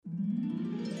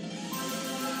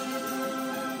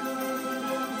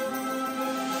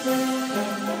Well,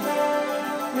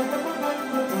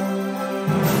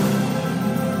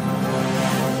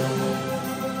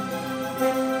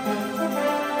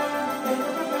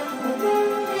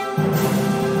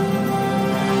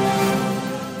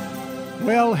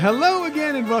 hello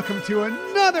again and welcome to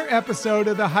another episode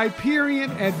of the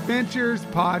Hyperion Adventures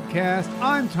podcast.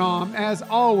 I'm Tom. As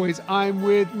always, I'm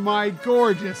with my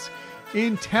gorgeous,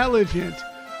 intelligent,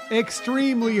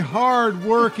 extremely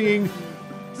hard-working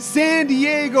San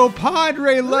Diego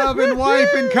Padre loving wife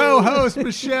and co-host,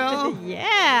 Michelle.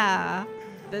 Yeah.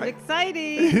 Been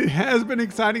exciting. It has been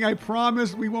exciting. I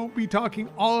promise we won't be talking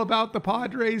all about the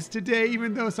Padres today,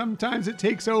 even though sometimes it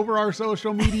takes over our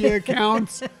social media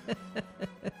accounts.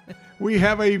 We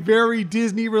have a very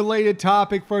Disney-related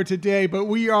topic for today, but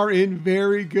we are in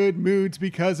very good moods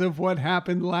because of what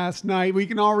happened last night. We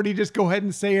can already just go ahead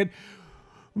and say it.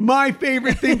 My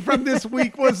favorite thing from this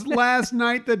week was last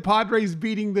night, the Padres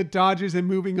beating the Dodgers and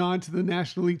moving on to the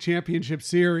National League Championship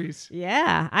Series.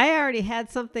 Yeah, I already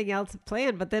had something else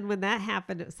planned, but then when that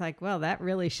happened, it was like, well, that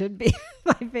really should be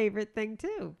my favorite thing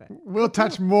too. But we'll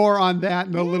touch more on that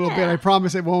in a little bit. I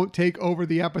promise it won't take over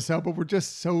the episode, but we're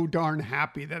just so darn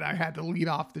happy that I had to lead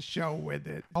off the show with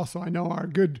it. Also, I know our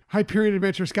good Hyperion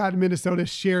Adventure Scott in Minnesota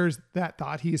shares that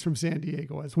thought. He's from San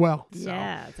Diego as well.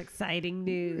 Yeah, it's exciting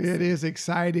news. It is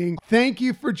exciting. Thank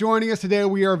you for joining us today.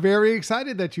 We are very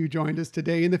excited that you joined us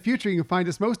today. In the future, you can find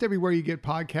us most everywhere you get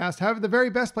podcasts. However, the very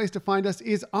best place to find us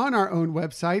is on our own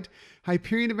website,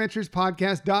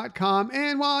 HyperionAdventurespodcast.com.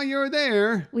 And while you're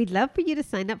there, we'd love for you to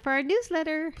sign up for our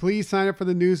newsletter. Please sign up for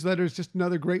the newsletter. It's just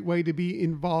another great way to be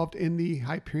involved in the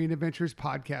Hyperion Adventures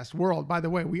podcast world. By the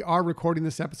way, we are recording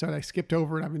this episode. I skipped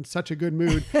over it. I'm in such a good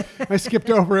mood. I skipped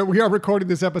over it. We are recording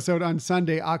this episode on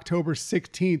Sunday, October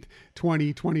 16th,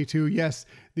 2022. Yes,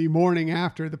 the morning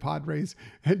after the Padres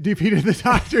had defeated the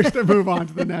Dodgers to move on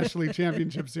to the National League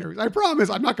Championship Series. I promise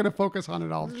I'm not going to focus on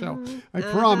it all show. I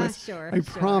promise. I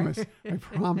promise. I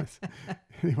promise.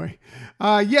 Anyway,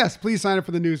 yes, please sign up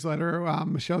for the newsletter.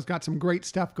 Michelle's got some great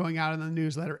stuff going out in the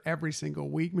newsletter every single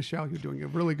week. Michelle, you're doing a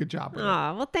really good job with it.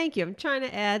 Well, thank you. I'm trying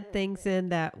to add things in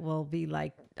that will be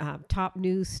like top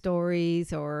news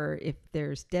stories, or if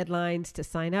there's deadlines to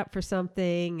sign up for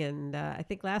something. And I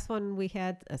think last one we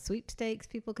had a sweepstakes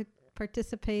people could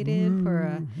participate in for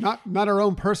a not our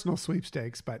own personal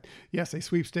sweepstakes, but yes, a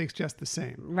sweepstakes just the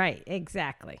same. Right,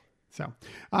 exactly. So,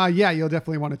 yeah, you'll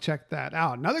definitely want to check that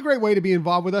out. Another great way to be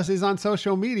involved with us is on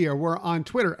social media. We're on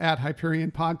Twitter at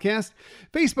Hyperion Podcast,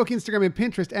 Facebook, Instagram, and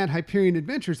Pinterest at Hyperion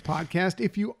Adventures Podcast.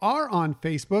 If you are on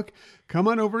Facebook, come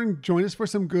on over and join us for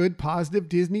some good, positive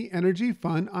Disney energy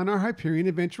fun on our Hyperion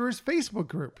Adventurers Facebook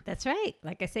group. That's right.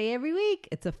 Like I say every week,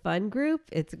 it's a fun group.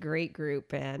 It's a great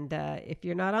group. And if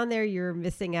you're not on there, you're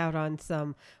missing out on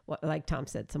some, like Tom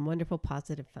said, some wonderful,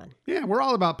 positive fun. Yeah, we're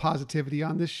all about positivity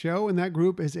on this show. And that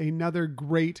group is another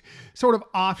great sort of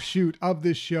offshoot of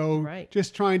this show. Right.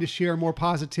 Just trying to share more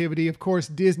positivity. Of course,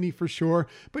 Disney for sure,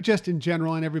 but just in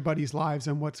general in everybody's lives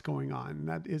and what's going on. And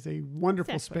that is a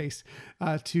wonderful space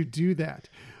to do that.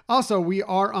 Also, we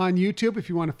are on YouTube. If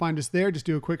you want to find us there, just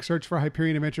do a quick search for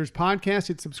Hyperion Adventures Podcast.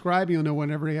 Hit subscribe. You'll know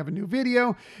whenever we have a new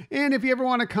video. And if you ever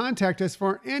want to contact us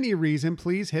for any reason,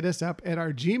 please hit us up at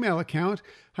our Gmail account,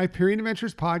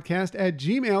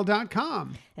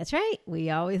 HyperionAdventuresPodcast@gmail.com. That's right. We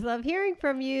always love hearing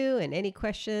from you, and any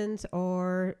questions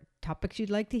or topics you'd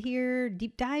like to hear,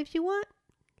 deep dives you want,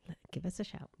 give us a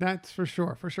shout. That's for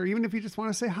sure. For sure. Even if you just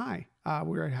want to say hi,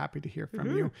 we're happy to hear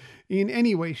from you in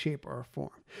any way, shape, or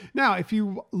form. Now, if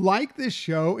you like this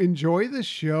show, enjoy this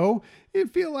show, and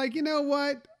feel like, you know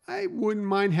what, I wouldn't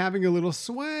mind having a little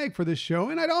swag for this show.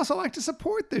 And I'd also like to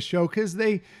support this show because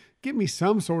they give me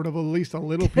some sort of at least a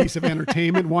little piece of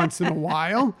entertainment once in a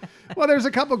while. Well, there's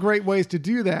a couple great ways to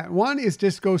do that. One is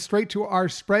just go straight to our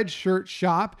Spreadshirt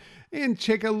shop and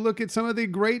take a look at some of the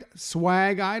great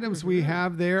swag items we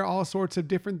have there. All sorts of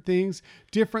different things,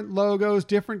 different logos,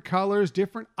 different colors,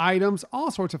 different items,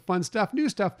 all sorts of fun stuff, new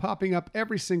stuff popping up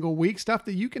every single week, stuff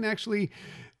that you can actually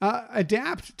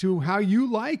adapt to how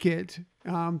you like it.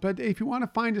 But if you want to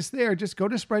find us there, just go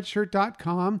to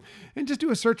Spreadshirt.com and just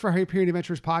do a search for Hyperion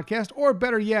Adventures Podcast, or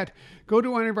better yet, go to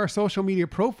one of our social media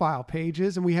profile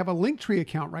pages, and we have a Linktree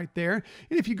account right there.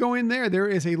 And if you go in there, there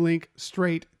is a link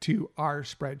straight to our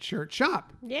Spreadshirt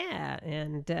shop. Yeah,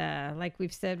 and like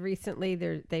we've said recently,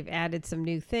 they've added some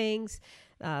new things.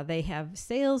 They have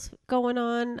sales going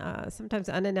on, sometimes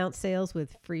unannounced sales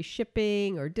with free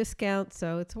shipping or discounts.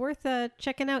 So it's worth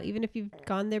checking out, even if you've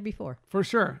gone there before. For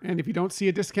sure. And if you don't see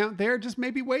a discount there, just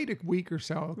maybe wait a week or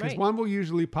so, because Right. one will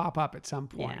usually pop up at some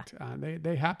point.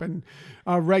 They happen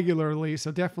regularly,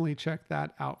 so definitely check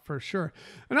that out for sure.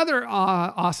 Another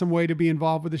awesome way to be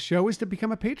involved with the show is to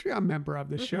become a Patreon member of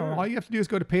the show. All you have to do is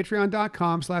go to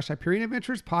patreon.com/Hyperion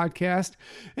Adventures Podcast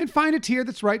and find a tier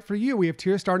that's right for you. We have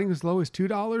tiers starting as low as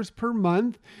 $2 per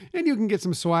month, and you can get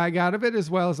some swag out of it, as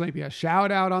well as maybe a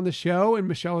shout out on the show. And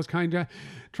Michelle is kind of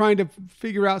trying to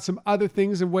figure out some other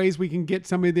things and ways we can get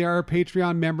some of our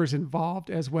Patreon members involved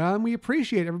as well. And we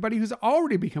appreciate everybody who's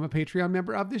already become a Patreon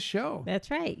member of this show.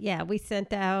 That's right. Yeah, we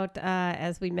sent out,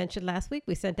 as we mentioned last week,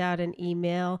 we sent out an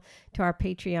email to our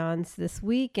Patreons this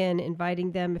week and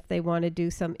inviting them if they want to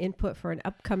do some input for an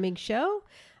upcoming show.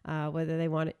 Whether they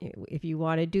want to, if you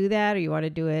want to do that, or you want to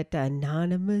do it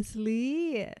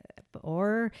anonymously,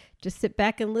 or just sit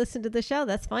back and listen to the show,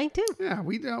 that's fine too. Yeah,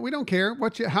 we don't care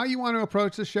how you want to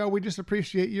approach the show. We just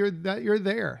appreciate that you're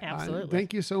there. Absolutely.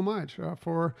 Thank you so much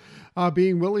for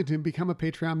being willing to become a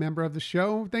Patreon member of the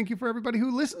show. Thank you for everybody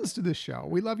who listens to this show.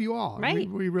 We love you all. Right.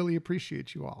 We really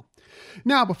appreciate you all.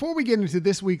 Now, before we get into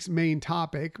this week's main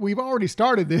topic, we've already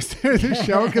started this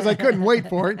show because I couldn't wait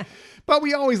for it. But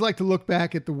we always like to look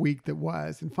back at the week that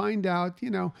was and find out,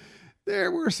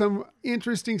 there were some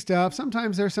interesting stuff.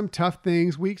 Sometimes there's some tough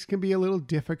things. Weeks can be a little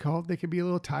difficult. They can be a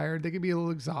little tired. They can be a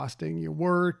little exhausting. You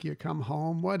work, you come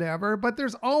home, whatever. But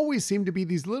there's always seem to be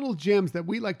these little gems that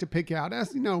we like to pick out.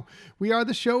 As you know, we are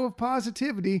the show of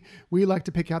positivity. We like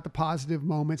to pick out the positive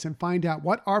moments and find out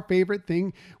what our favorite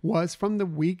thing was from the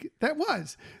week that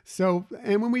was. So,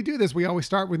 and when we do this, we always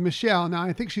start with Michelle. Now,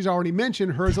 I think she's already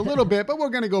mentioned hers a little bit, but we're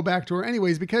going to go back to her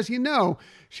anyways, because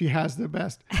she has the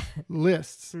best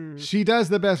lists. She does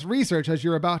the best research, as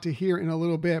you're about to hear in a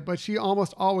little bit, but she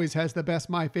almost always has the best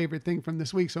my favorite thing from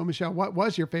this week. So, Michelle, what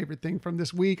was your favorite thing from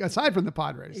this week, aside from the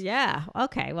Padres? Yeah.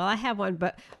 Okay. Well, I have one,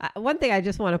 but one thing I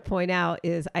just want to point out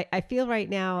is I feel right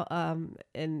now,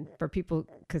 and for people,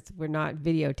 because we're not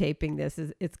videotaping this,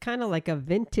 it's kind of like a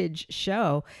vintage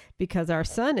show because our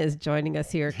son is joining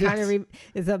us here. Yes. Kind of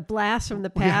is a blast from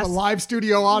the We have past. a live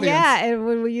studio audience. Yeah, and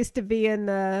when we used to be in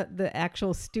the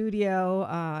actual studio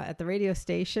at the radio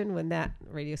station, when that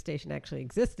radio station actually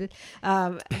existed.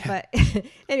 But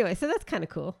anyway, so that's kind of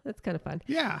cool. That's kind of fun.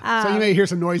 Yeah. So you may hear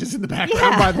some noises in the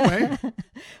background, by the way.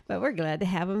 But we're glad to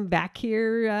have him back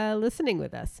here listening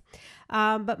with us.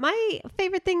 But my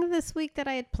favorite thing this week that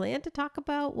I had planned to talk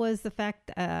about was the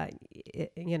fact,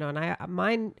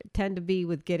 mine tend to be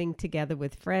with getting together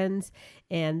with friends.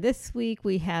 And this week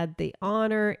we had the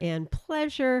honor and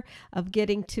pleasure of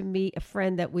getting to meet a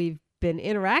friend that we've been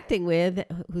interacting with,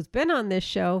 who's been on this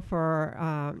show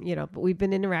for, we've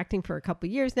been interacting for a couple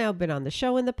of years now, been on the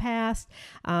show in the past.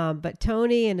 But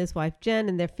Tony and his wife, Jen,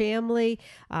 and their family,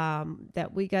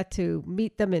 that we got to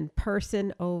meet them in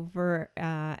person over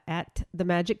at the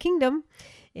Magic Kingdom.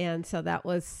 And so that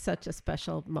was such a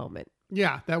special moment.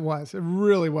 Yeah, that was. It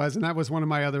really was. And that was one of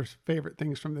my other favorite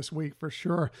things from this week for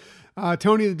sure.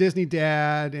 Tony, the Disney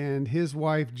dad, and his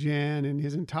wife, Jen, and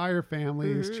his entire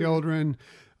family, his children.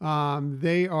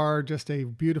 They are just a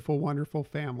beautiful, wonderful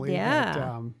family that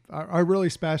are really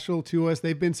special to us.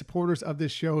 They've been supporters of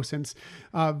this show since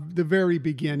the very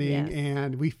beginning,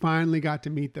 and we finally got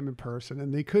to meet them in person.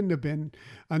 And they couldn't have been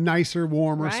a nicer,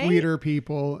 warmer, sweeter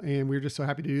people. And we're just so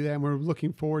happy to do that. And we're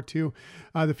looking forward to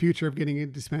the future of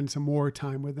getting to spend some more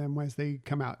time with them as they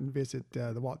come out and visit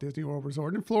the Walt Disney World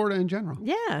Resort and Florida in general.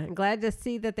 Yeah, I'm glad to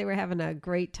see that they were having a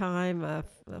great time.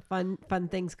 Fun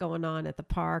things going on at the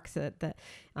parks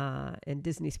in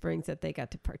Disney Springs that they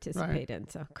got to participate in.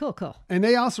 So cool. And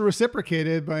they also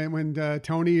reciprocated by when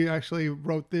Tony actually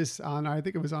wrote this on, I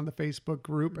think it was on the Facebook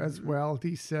group as well.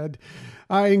 He said,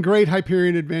 in great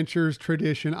Hyperion Adventures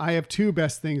tradition, I have two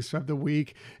best things of the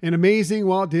week: an amazing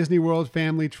Walt Disney World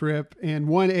family trip, and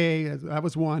 1A, that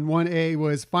was one. 1A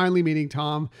was finally meeting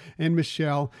Tom and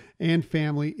Michelle and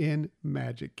family in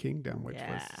Magic Kingdom, which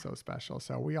was so special.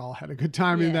 So we all had a good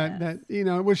time in that, it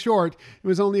was short. It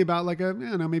was only about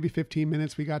maybe 15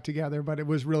 minutes we got together, but it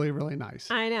was really, really nice.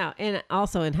 I know. And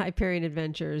also in Hyperion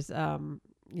Adventures,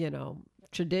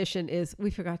 tradition is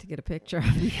we forgot to get a picture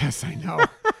of it. Yes, I know.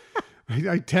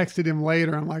 I texted him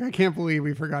later. I'm like, I can't believe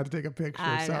we forgot to take a picture.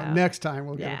 So next time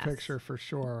we'll get a picture for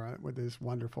sure with this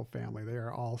wonderful family. They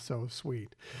are all so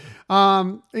sweet.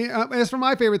 As for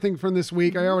my favorite thing from this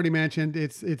week, I already mentioned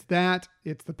it's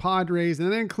the Padres, and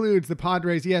that includes the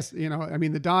Padres. Yes,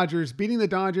 the Dodgers beating the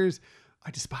Dodgers I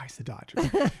despise the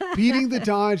Dodgers. Beating the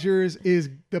Dodgers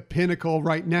is the pinnacle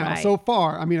right now. Right. So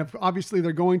far, I mean, obviously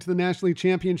they're going to the National League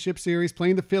Championship Series,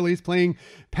 playing the Phillies, playing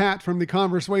Pat from the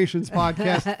Conversations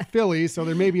podcast, Phillies. So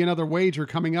there may be another wager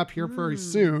coming up here very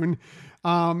soon.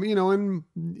 And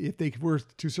if they were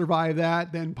to survive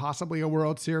that, then possibly a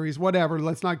World Series, whatever.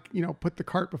 Let's not, put the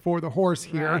cart before the horse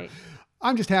here. Right.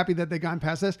 I'm just happy that they got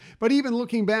past this. But even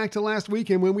looking back to last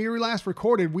weekend, when we were last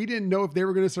recorded, we didn't know if they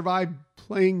were going to survive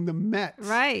playing the Mets.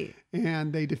 Right.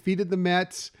 And they defeated the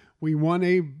Mets. We won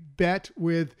a bet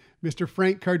with Mr.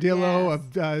 Frank Cardillo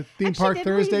of Theme Park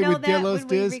Thursday with Dillos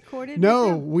Diz.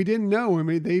 No, we didn't know. I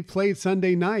mean, they played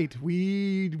Sunday night.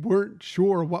 We weren't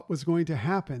sure what was going to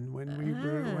happen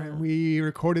when we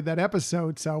recorded that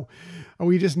episode. So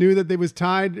we just knew that they was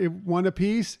tied at 1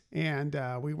 apiece, and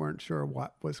we weren't sure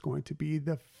what was going to be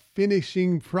the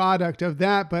finishing product of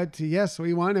that. But yes,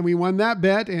 we won, and we won that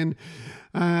bet. And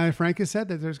Frank has said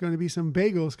that there's going to be some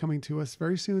bagels coming to us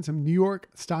very soon, some New York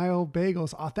style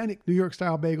bagels, authentic New York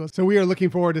style bagels. So we are looking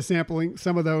forward to sampling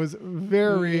some of those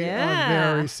very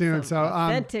soon. So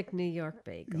authentic New York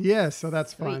bagels. Yes, so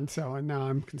that's Sweet. Fun. So and now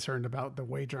I'm concerned about the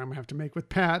wager I'm going to have to make with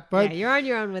Pat. But yeah, you're on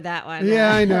your own with that one.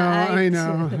 Yeah, I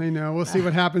know. We'll see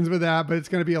what happens with that, but it's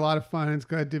going to be a lot of fun. It's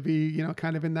good to be,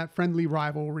 kind of in that friendly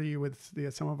rivalry with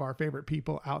some of our favorite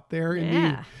people out there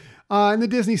in the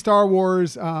Disney Star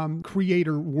Wars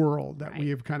creator world that we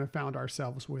have kind of found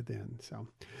ourselves within. So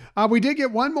we did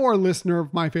get one more listener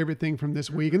of my favorite thing from this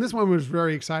week. And this one was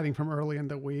very exciting from early in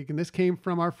the week. And this came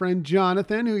from our friend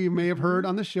Jonathan, who you may have heard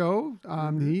on the show.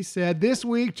 He said, "This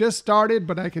week just started,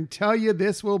 but I can tell you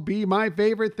this will be my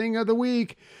favorite thing of the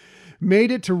week.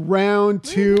 Made it to round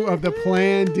 2 of the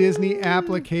planned Disney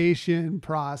application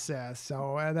process."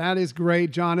 So that is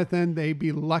great, Jonathan. They'd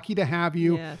be lucky to have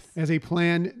you as a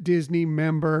planned Disney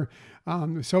member.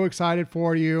 So excited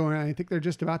for you. And I think they're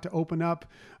just about to open up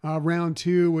round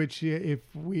 2, which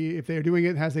if they're doing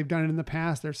it as they've done it in the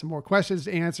past, there's some more questions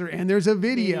to answer and there's a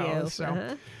video.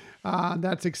 So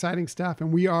that's exciting stuff.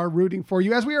 And we are rooting for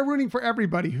you, as we are rooting for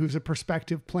everybody who's a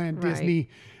prospective planned Disney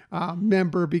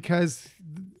member, because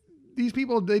these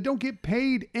people, they don't get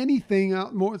paid anything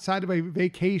outside of a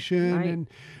vacation,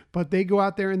 but they go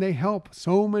out there and they help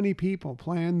so many people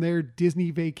plan their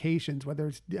Disney vacations, whether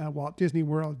it's Walt Disney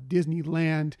World,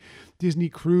 Disneyland, Disney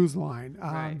Cruise Line,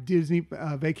 Disney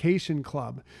Vacation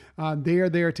Club. They are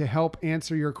there to help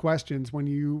answer your questions when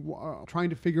you are trying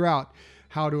to figure out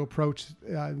how to approach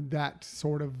that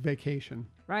sort of vacation.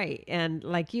 Right. And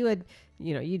like you had,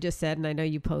 you just said, and I know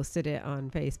you posted it on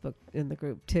Facebook in the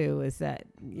group too, is that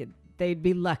they'd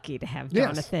be lucky to have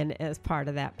Jonathan as part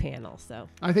of that panel. So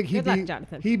I think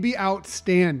he'd be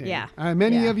outstanding. Yeah.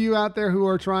 Many of you out there who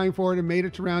are trying for it and made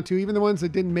it to round 2, even the ones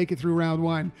that didn't make it through round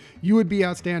 1, you would be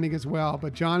outstanding as well.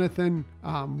 But Jonathan,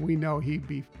 we know he'd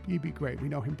be great. We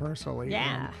know him personally.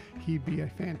 Yeah. He'd be a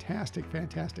fantastic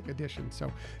addition.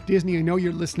 So Disney, I know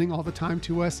you're listening all the time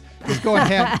to us. Just go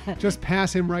ahead. Just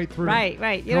pass him right through.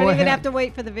 Right. You don't even have to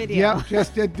wait for the video.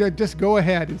 Yeah. Just go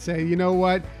ahead and say, you know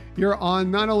what? You're on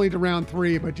not only to round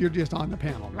 3, but you're just on the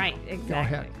panel. Right, exactly. Go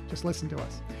ahead. Just listen to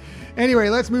us. Anyway,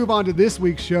 let's move on to this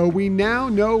week's show. We now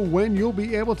know when you'll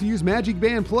be able to use Magic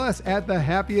Band Plus at the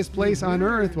happiest place on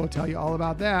earth. We'll tell you all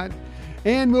about that.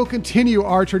 And we'll continue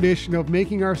our tradition of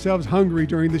making ourselves hungry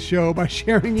during the show by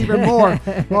sharing even more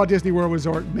Walt Disney World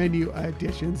Resort menu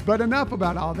additions. But enough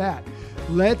about all that.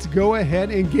 Let's go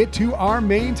ahead and get to our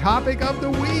main topic of the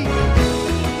week.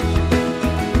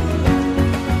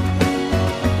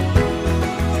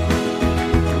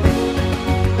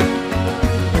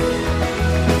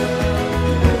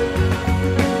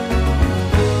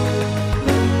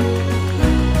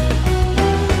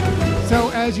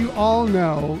 As you all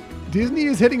know, Disney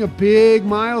is hitting a big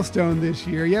milestone this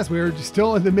year. Yes, we're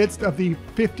still in the midst of the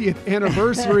 50th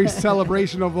anniversary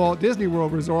celebration of Walt Disney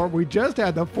World Resort. We just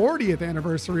had the 40th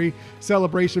anniversary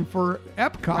celebration for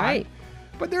Epcot. Right.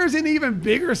 But there's an even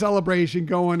bigger celebration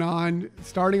going on.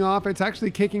 Starting off, it's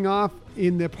actually kicking off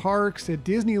in the parks at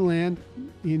Disneyland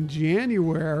in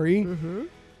January. Mm-hmm.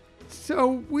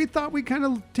 So we thought we'd kind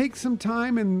of take some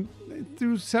time and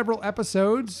through several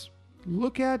episodes,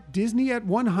 look at Disney at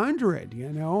 100,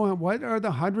 what are the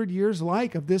 100 years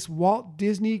like of this Walt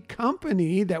Disney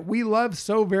Company that we love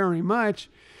so very much.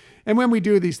 And when we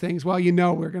do these things, well,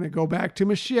 we're going to go back to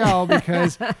Michelle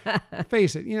because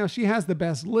face it, she has the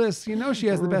best lists, she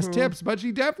has the best tips, but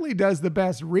she definitely does the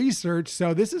best research.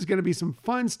 So this is going to be some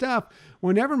fun stuff.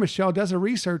 Whenever Michelle does a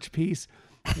research piece,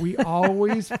 We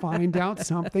always find out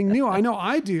something new. I know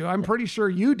I do. I'm pretty sure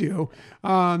you do,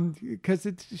 because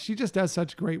she just does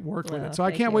such great work with it. So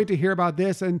I can't wait to hear about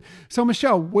this. And so,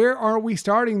 Michelle, where are we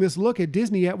starting this look at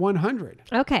Disney at 100?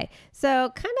 Okay,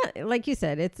 so kind of like you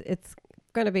said, it's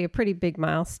going to be a pretty big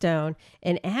milestone.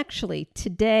 And actually,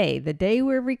 today, the day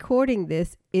we're recording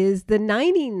this, is the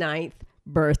 99th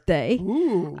birthday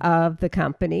of the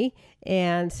company.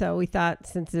 And so we thought,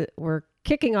 since we're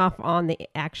kicking off on the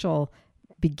actual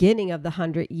beginning of the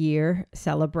 100-year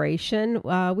celebration,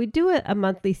 we do a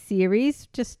monthly series.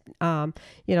 Just some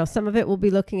of it will be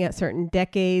looking at certain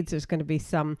decades. There's going to be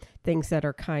some things that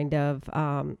are kind of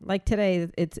like today.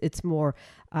 It's more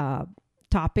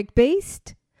topic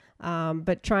based.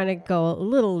 But trying to go a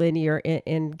little linear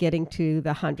in getting to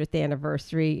the 100th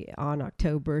anniversary on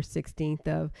October 16th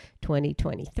of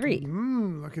 2023.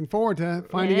 Looking forward to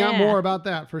finding out more about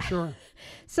that for sure.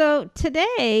 So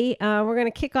today we're going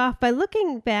to kick off by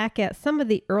looking back at some of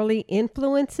the early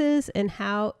influences and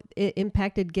how it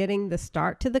impacted getting the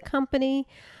start to the company.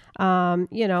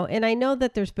 And I know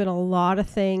that there's been a lot of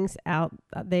things out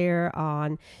there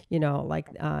on,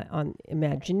 on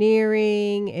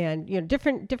Imagineering and,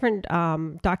 different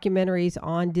documentaries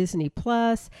on Disney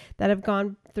Plus that have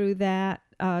gone through that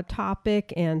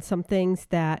topic, and some things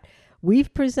that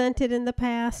we've presented in the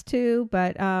past too.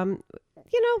 But,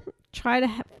 try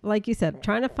to, like you said,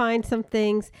 trying to find some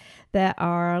things that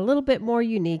are a little bit more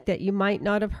unique that you might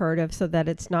not have heard of, so that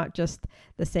it's not just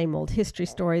the same old history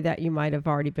story that you might have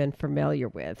already been familiar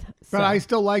with. But I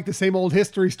still like the same old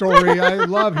history story. I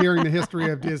love hearing the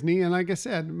history of Disney. And like I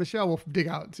said, Michelle will dig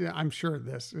out, I'm sure,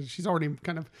 this. She's already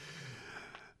kind of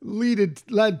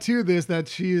led to this, that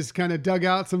she's kind of dug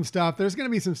out some stuff. There's going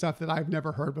to be some stuff that I've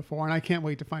never heard before, and I can't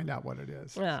wait to find out what it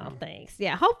is. Oh, thanks.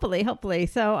 Yeah, hopefully.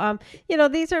 So,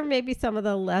 these are maybe some of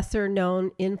the lesser known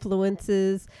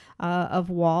influences of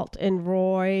Walt and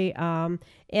Roy,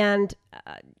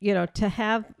 to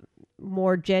have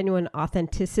more genuine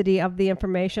authenticity of the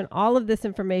information. All of this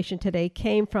information today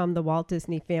came from the Walt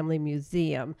Disney Family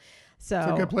Museum. So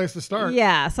it's a good place to start.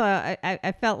 Yeah. So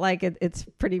I felt like it's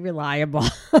pretty reliable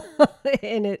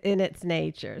in its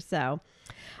nature. So,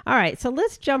 all right. So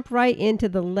let's jump right into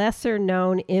the lesser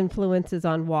known influences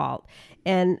on Walt.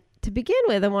 And to begin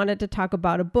with, I wanted to talk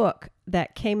about a book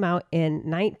that came out in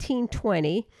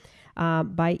 1920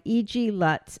 by E.G.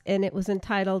 Lutz, and it was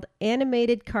entitled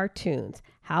Animated Cartoons: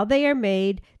 How They Are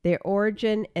Made, Their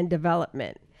Origin and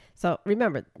Development. So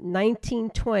remember,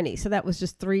 1920. So that was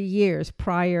just 3 years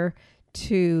prior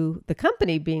to the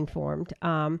company being formed.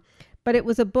 But it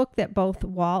was a book that both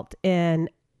Walt and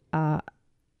iWorks,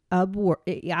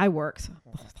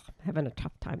 I'm having a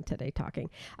tough time today talking,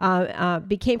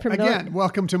 became familiar. Again,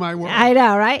 welcome to my world. I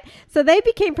know, right? So they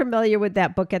became familiar with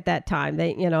that book at that time.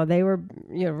 They were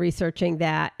researching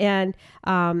that. And,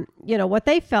 what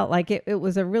they felt like, it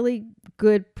was a really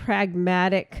good,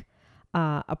 pragmatic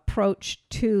approach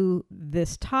to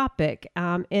this topic,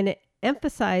 and it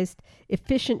emphasized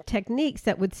efficient techniques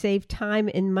that would save time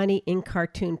and money in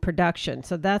cartoon production.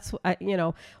 So that's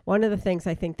one of the things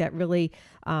I think that really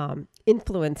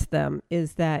influenced them,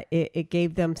 is that it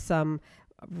gave them some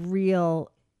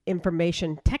real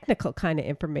information, technical kind of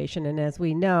information. And as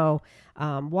we know,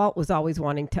 Walt was always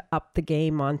wanting to up the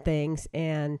game on things,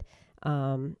 and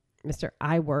Mr.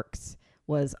 iWorks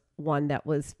was one that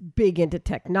was big into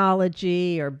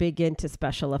technology or big into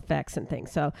special effects and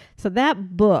things. So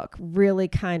that book really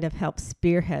kind of helped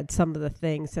spearhead some of the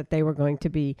things that they were going to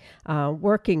be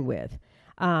working with.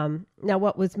 Now,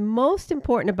 what was most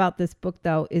important about this book,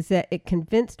 though, is that it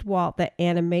convinced Walt that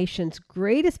animation's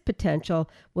greatest potential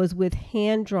was with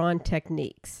hand-drawn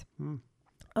techniques.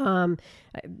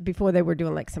 Before they were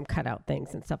doing like some cutout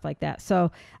things and stuff like that.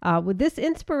 So with this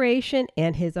inspiration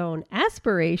and his own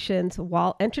aspirations,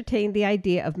 Walt entertained the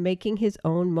idea of making his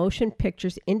own motion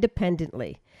pictures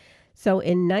independently. So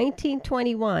in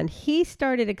 1921, he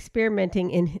started experimenting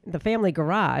in the family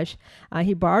garage.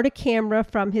 He borrowed a camera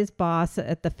from his boss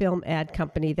at the film ad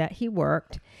company that he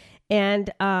worked.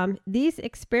 And these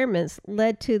experiments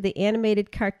led to the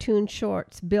animated cartoon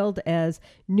shorts billed as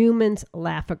Newman's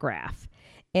Laugh-O-Graph.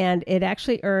 And it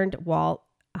actually earned Walt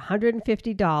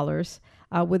 $150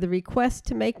 with a request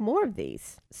to make more of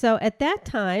these. So at that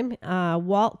time,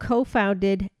 Walt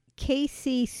co-founded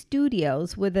KC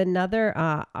Studios with another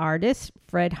artist,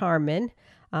 Fred Harman.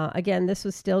 Again, this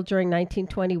was still during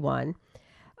 1921.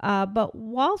 But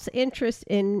Walt's interest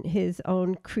in his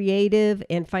own creative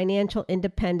and financial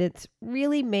independence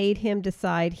really made him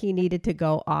decide he needed to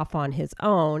go off on his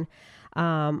own.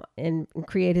 and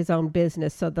create his own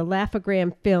business. So the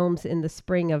Laugh-O-Gram Films in the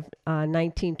spring of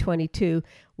 1922,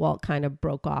 Walt kind of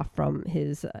broke off from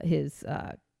his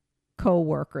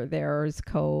co-worker there, his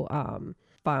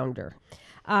co-founder.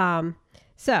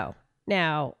 So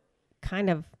now, kind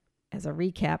of as a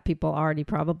recap, people already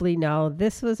probably know,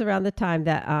 this was around the time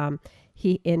that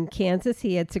in Kansas,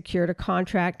 he had secured a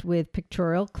contract with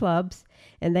Pictorial Clubs,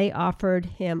 and they offered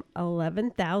him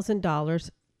 $11,000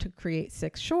 to create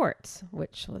 6 shorts,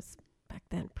 which was back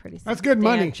then pretty substantial. That's good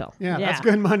money. Yeah, that's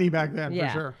good money back then, for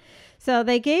sure. So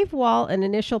they gave Walt an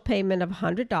initial payment of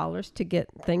 $100 to get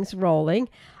things rolling.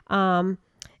 And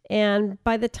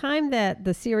by the time that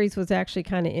the series was actually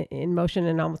kind of in motion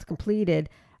and almost completed,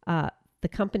 the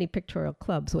company Pictorial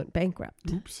Clubs went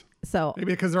bankrupt. Oops. So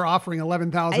maybe because they're offering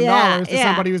 $11,000 to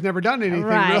somebody who's never done anything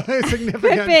really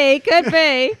significant. Could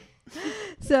be.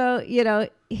 So,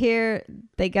 here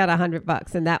they got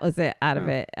 $100 and that was it out of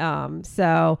it.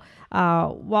 So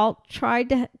Walt tried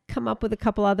to come up with a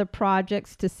couple other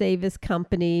projects to save his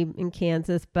company in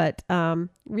Kansas, but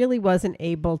really wasn't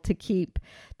able to keep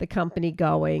the company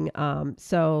going.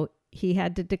 So he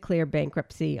had to declare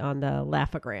bankruptcy on the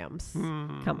Laugh-O-Grams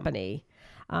company.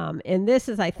 And this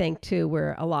is, I think, too,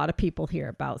 where a lot of people hear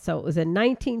about. So it was in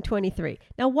 1923.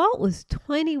 Now, Walt was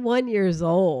 21 years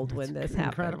old when this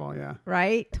happened. Incredible, yeah.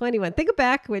 Right? 21. Think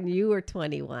back when you were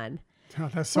 21. Oh,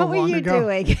 that's so long ago. What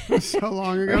were you doing? That's so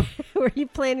long ago. Were you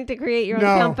planning to create your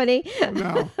own company?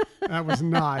 No, that was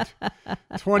not.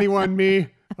 21 me,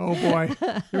 oh boy.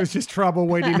 It was just trouble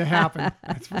waiting to happen.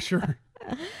 That's for sure.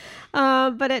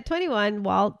 But at 21,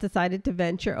 Walt decided to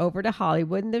venture over to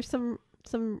Hollywood. And there's some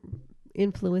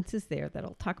influences there that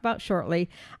I'll talk about shortly.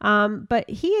 But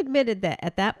he admitted that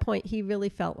at that point, he really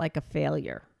felt like a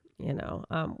failure,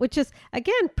 which is,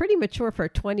 again, pretty mature for a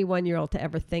 21-year-old to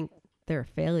ever think they're a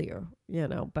failure,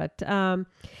 But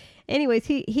anyways,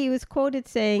 he was quoted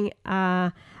saying,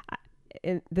 and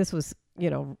this was,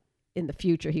 in the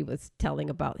future, he was telling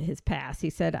about his past. He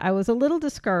said, "I was a little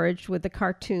discouraged with the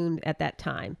cartoon at that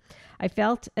time. I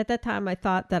thought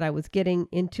that I was getting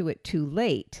into it too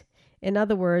late. In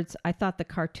other words, I thought the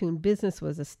cartoon business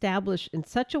was established in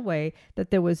such a way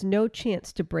that there was no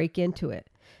chance to break into it.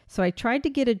 So I tried to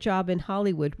get a job in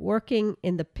Hollywood working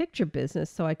in the picture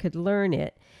business so I could learn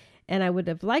it, and I would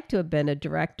have liked to have been a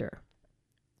director."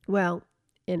 Well,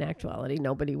 in actuality,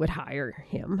 nobody would hire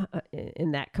him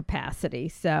in that capacity.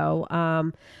 So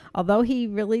although he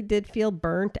really did feel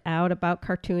burnt out about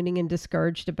cartooning and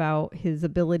discouraged about his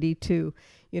ability to,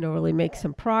 really make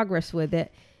some progress with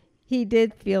it, he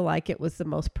did feel like it was the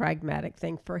most pragmatic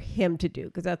thing for him to do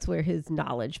because that's where his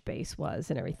knowledge base was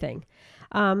and everything.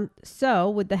 So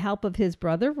with the help of his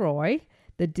brother Roy,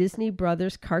 the Disney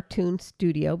Brothers Cartoon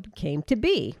Studio came to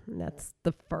be. And that's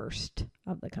the first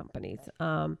of the companies.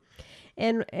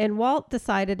 And Walt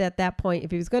decided at that point,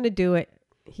 if he was going to do it,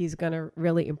 he's going to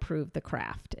really improve the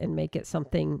craft and make it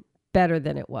something better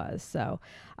than it was. So,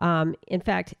 in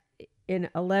fact, in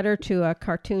a letter to a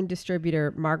cartoon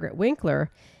distributor, Margaret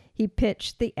Winkler, he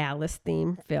pitched the Alice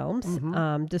theme films,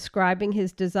 describing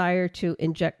his desire to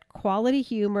inject quality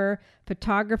humor,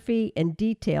 photography, and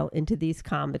detail into these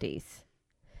comedies.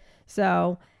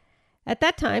 So at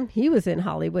that time, he was in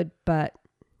Hollywood, but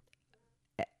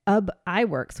Ub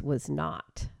Iwerks was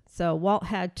not. So Walt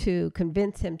had to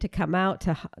convince him to come out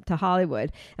to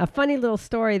Hollywood. A funny little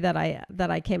story that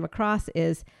I came across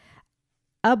is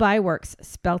Ub Iwerks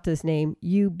spelt his name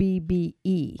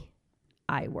Ubbe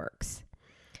Iwerks.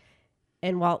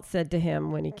 And Walt said to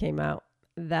him when he came out,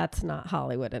 "That's not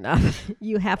Hollywood enough.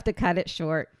 You have to cut it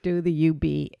short, do the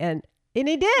UB." And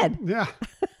he did. Yeah.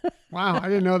 Wow, I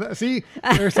didn't know that. See,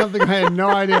 there's something I had no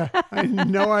idea. I had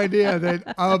no idea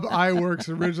that Ub Iwerks'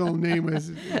 original name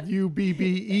was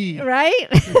Ubbe. Right?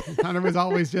 I thought it was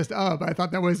always just Ub. I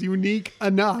thought that was unique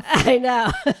enough. I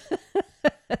know.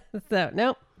 So,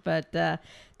 nope. But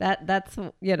that's,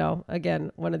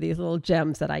 again, one of these little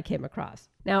gems that I came across.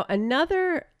 Now,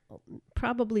 another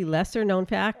probably lesser known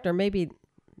fact, or maybe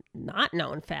not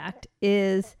known fact,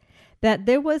 is that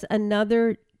there was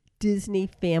another Disney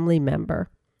family member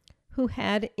who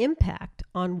had impact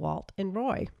on Walt and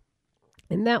Roy,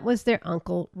 and that was their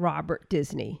uncle Robert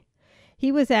Disney.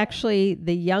 He was actually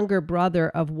the younger brother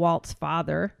of Walt's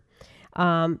father,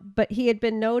 but he had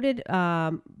been noted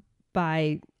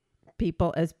by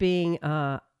people as being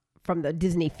from the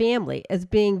Disney family as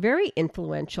being very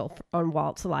influential on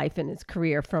Walt's life and his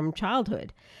career from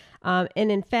childhood.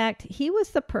 And in fact, he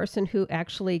was the person who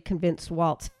actually convinced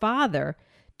Walt's father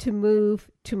to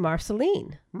move to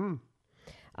Marceline.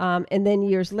 And then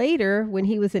years later, when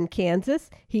he was in Kansas,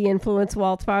 he influenced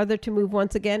Walt's father to move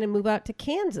once again and move out to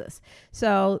Kansas.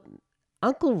 So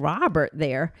Uncle Robert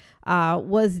there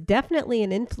was definitely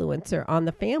an influencer on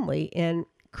the family in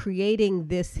creating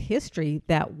this history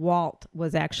that Walt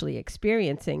was actually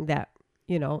experiencing that,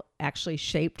 actually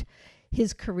shaped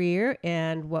his career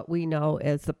and what we know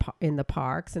as in the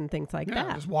parks and things like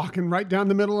that. Just walking right down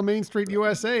the middle of Main Street,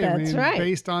 USA. That's right.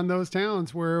 Based on those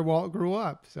towns where Walt grew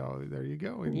up. So there you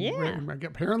go. And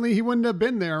apparently he wouldn't have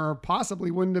been there, or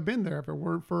possibly wouldn't have been there if it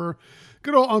weren't for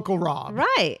good old Uncle Rob.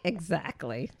 Right,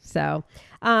 exactly. So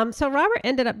Robert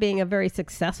ended up being a very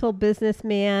successful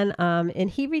businessman, and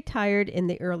he retired in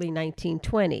the early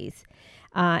 1920s.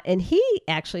 And he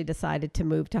actually decided to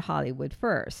move to Hollywood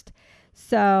first.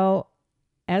 So,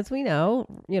 as we know,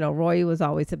 Roy was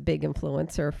always a big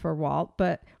influencer for Walt,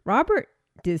 but Robert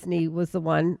Disney was the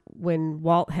one, when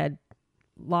Walt had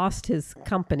lost his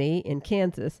company in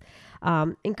Kansas,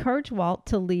 encouraged Walt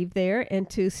to leave there and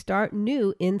to start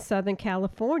new in Southern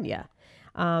California.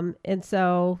 And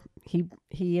so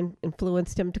he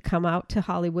influenced him to come out to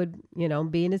Hollywood,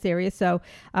 be in his area. So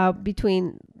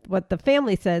between what the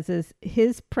family says is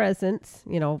his presence,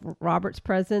 Robert's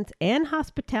presence and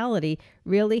hospitality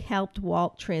really helped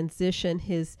Walt transition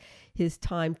his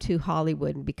time to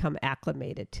Hollywood and become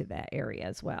acclimated to that area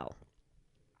as well.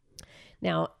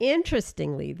 Now,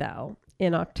 interestingly, though,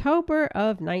 in October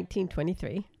of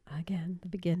 1923, again, the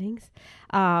beginnings,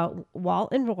 Walt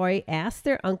and Roy asked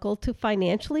their uncle to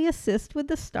financially assist with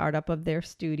the startup of their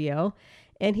studio,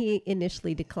 and he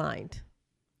initially declined.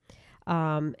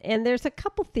 And there's a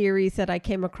couple theories that I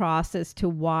came across as to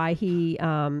why he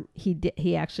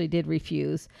actually did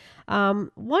refuse.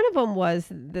 One of them was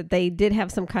that they did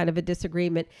have some kind of a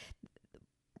disagreement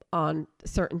on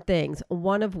certain things.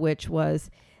 One of which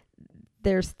was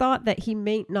there's thought that he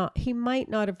might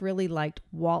not have really liked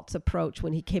Walt's approach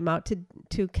when he came out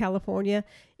to California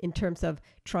in terms of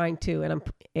trying to, and I'm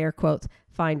air quotes,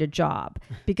 find a job,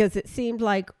 because it seemed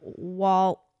like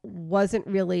Walt wasn't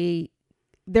really.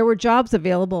 There were jobs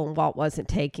available and Walt wasn't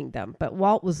taking them, but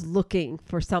Walt was looking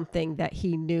for something that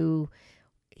he knew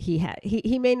he had.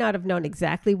 He may not have known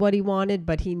exactly what he wanted,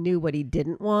 but he knew what he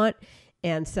didn't want.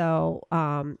 And so,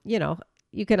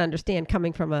 you can understand,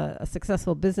 coming from a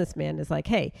successful businessman, is like,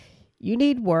 hey, you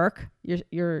need work.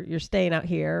 You're staying out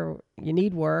here. You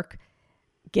need work.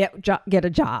 Get a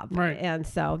job. Right. And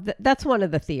so that's one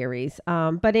of the theories.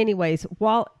 But anyways,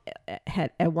 Walt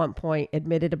had at one point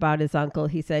admitted about his uncle.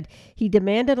 He said he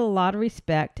demanded a lot of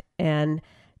respect, and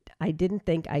I didn't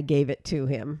think I gave it to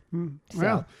him.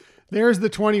 Well, there's the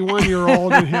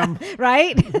 21-year-old in him.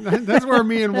 Right? That's where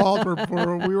me and Walt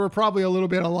we were probably a little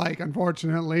bit alike,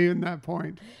 unfortunately, in that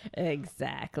point.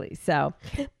 Exactly. So,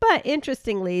 but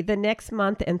interestingly, the next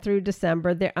month and through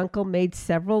December, their uncle made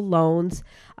several loans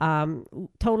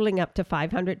totaling up to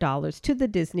 $500 to the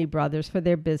Disney brothers for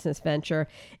their business venture.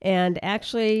 And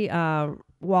actually,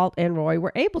 Walt and Roy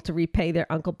were able to repay their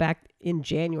uncle back in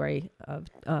January of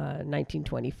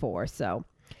 1924. So,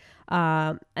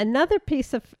 another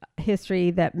piece of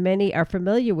history that many are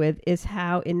familiar with is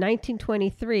how in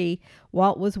 1923,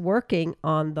 Walt was working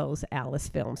on those Alice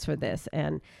films for this.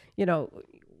 And,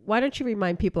 why don't you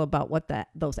remind people about what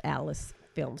those Alice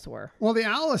films were? Well, the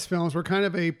Alice films were kind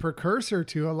of a precursor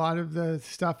to a lot of the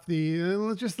stuff.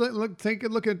 Let's just take a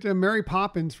look at Mary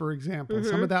Poppins, for example. Mm-hmm.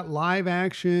 Some of that live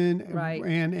action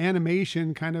and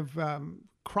animation kind of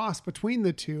cross between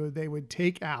the two. They would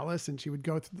take Alice and she would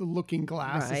go through the looking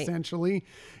glass, essentially,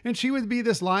 and she would be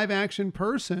this live action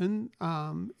person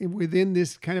within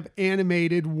this kind of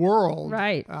animated world.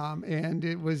 Right. And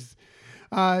it was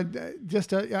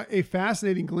just a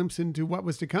fascinating glimpse into what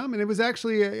was to come. And it was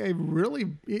actually a really,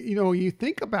 you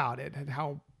think about it and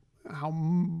how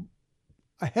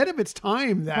ahead of its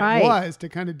time that was to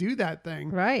kind of do that thing.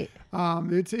 Right.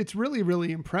 It's really,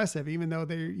 really impressive, even though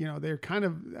they're kind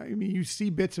of, you see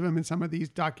bits of them in some of these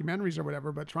documentaries or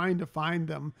whatever, but trying to find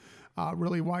them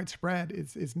really widespread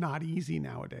is not easy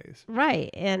nowadays. Right.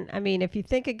 And if you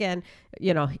think again,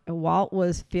 Walt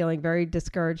was feeling very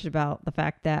discouraged about the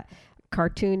fact that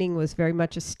cartooning was very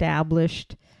much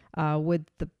established with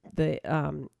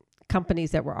the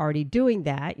companies that were already doing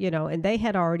that, and they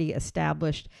had already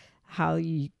established how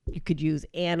you could use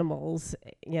animals,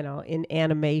 in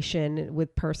animation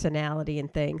with personality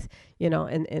and things,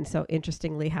 and so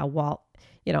interestingly how Walt,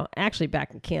 actually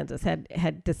back in Kansas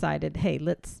had decided, hey,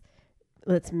 let's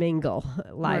mingle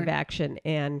live action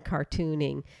and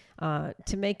cartooning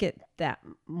to make it that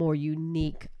more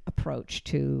unique approach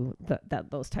to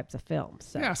those types of films.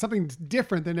 So. Yeah, something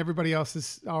different than everybody else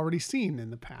has already seen in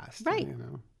the past. Right.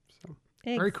 So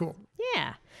very cool.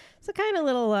 Yeah. So kind of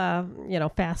little,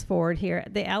 fast forward here.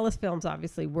 The Alice films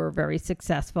obviously were very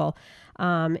successful.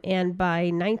 And by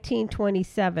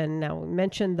 1927, now we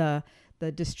mentioned the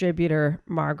distributor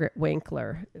Margaret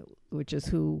Winkler, which is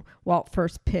who Walt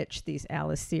first pitched these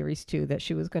Alice series to that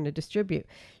she was going to distribute.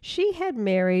 She had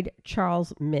married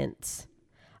Charles Mintz.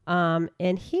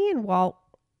 And he and Walt,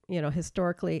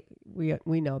 historically,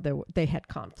 we know they had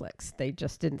conflicts. They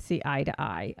just didn't see eye to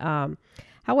eye.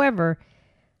 However,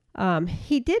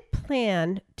 he did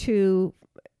plan to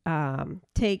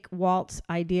take Walt's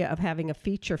idea of having a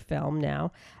feature film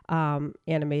now,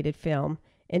 animated film,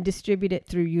 and distribute it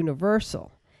through Universal.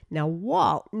 Now,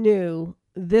 Walt knew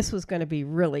this was going to be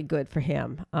really good for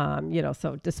him.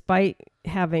 So despite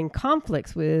having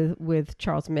conflicts with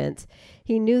Charles Mintz,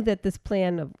 he knew that this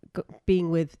plan of being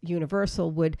with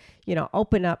Universal would,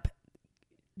 open up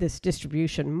this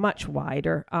distribution much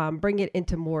wider, bring it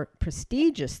into more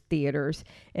prestigious theaters,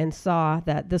 and saw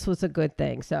that this was a good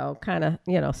thing. So kind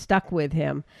of, stuck with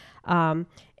him.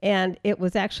 And it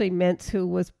was actually Mintz who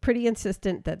was pretty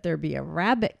insistent that there be a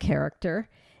rabbit character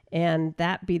and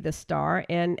that be the star.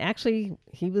 And actually,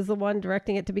 he was the one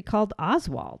directing it to be called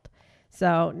Oswald.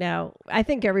 So now I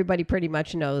think everybody pretty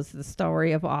much knows the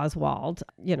story of Oswald.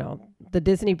 The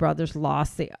Disney brothers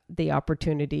lost the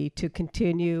opportunity to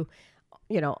continue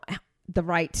the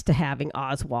rights to having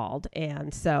Oswald.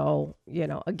 And so,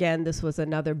 again, this was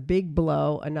another big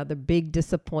blow, another big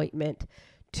disappointment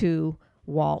to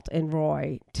Walt and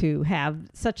Roy to have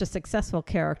such a successful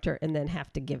character and then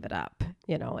have to give it up,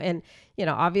 And,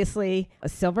 obviously a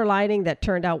silver lining that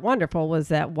turned out wonderful was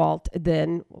that Walt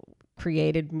then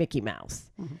created Mickey Mouse.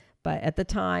 Mm-hmm. But at the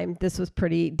time, this was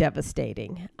pretty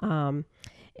devastating.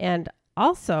 And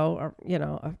also,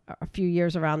 a few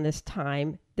years around this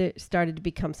time, there started to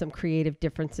become some creative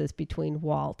differences between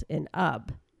Walt and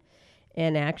Ub.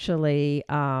 And actually,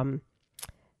 Ub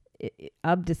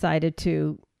decided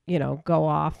to, go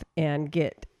off and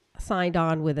get signed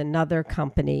on with another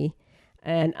company.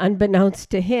 And unbeknownst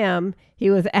to him, he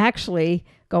was actually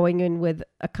going in with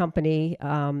a company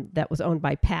that was owned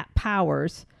by Pat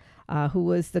Powers, who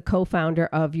was the co-founder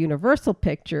of Universal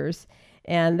Pictures.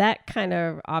 And that kind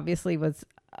of obviously was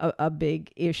a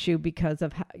big issue because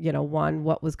of, one,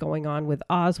 what was going on with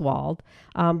Oswald,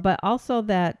 but also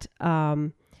that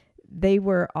they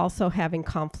were also having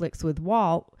conflicts with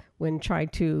Walt when trying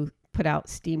to put out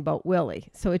Steamboat Willie.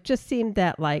 So it just seemed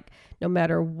that no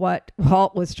matter what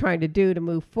Walt was trying to do to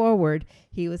move forward,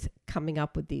 he was coming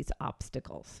up with these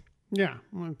obstacles. Yeah,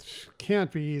 well, it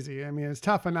can't be easy. I mean, it's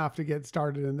tough enough to get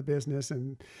started in the business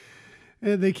and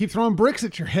they keep throwing bricks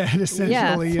at your head,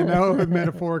 essentially, yes.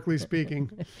 Metaphorically speaking.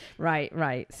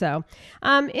 Right. So,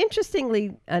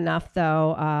 interestingly enough,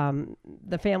 though,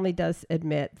 the family does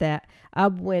admit that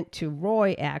Ub went to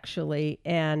Roy, actually,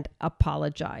 and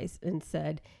apologized and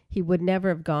said he would never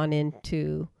have gone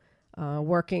into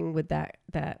working with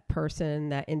that person,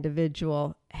 that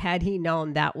individual, had he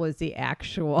known that was the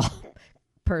actual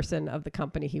person of the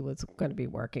company he was going to be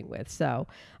working with. So,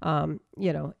 and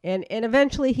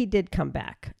eventually he did come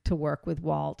back to work with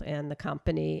Walt and the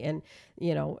company and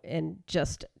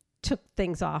just took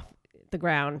things off the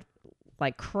ground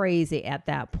like crazy at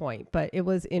that point. But it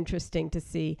was interesting to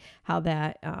see how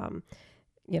that,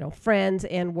 friends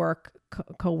and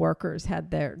co-workers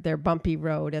had their bumpy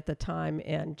road at the time.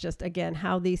 And just, again,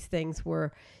 how these things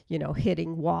were,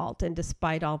 hitting Walt. And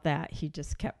despite all that, he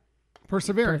just kept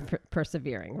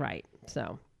persevering, right?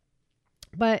 So,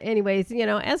 but anyways,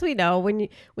 as we know, when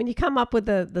you come up with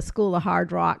the school of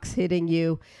hard rocks hitting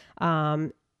you,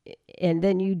 and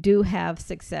then you do have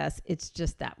success, it's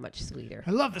just that much sweeter.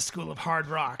 I love the school of hard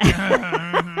rock.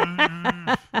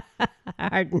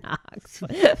 Hard knocks.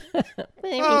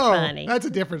 Maybe funny. That's a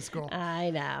different school. I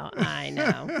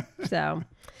know. So,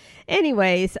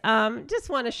 anyways, just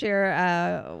want to share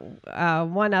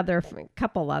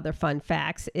couple other fun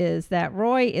facts is that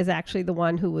Roy is actually the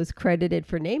one who was credited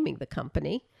for naming the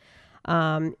company.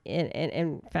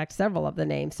 In fact, several of the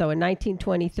names. So in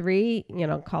 1923,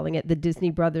 calling it the Disney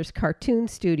Brothers Cartoon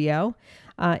Studio.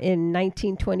 In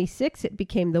 1926, it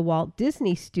became the Walt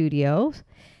Disney Studios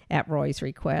at Roy's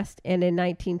request. And in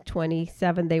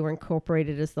 1927, they were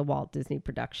incorporated as the Walt Disney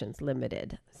Productions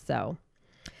Limited. So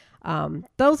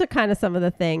those are kind of some of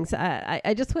the things.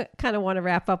 I just kind of want to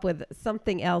wrap up with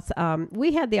something else.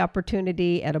 We had the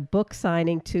opportunity at a book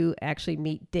signing to actually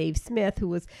meet Dave Smith, who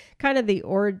was kind of the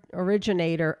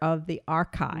originator of the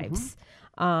archives.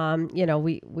 Mm-hmm.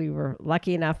 We were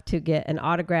lucky enough to get an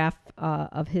autograph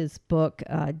of his book,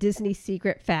 Disney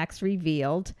Secret Facts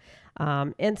Revealed.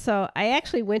 And so I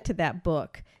actually went to that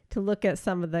book to look at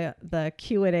some of the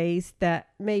Q&As that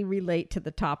may relate to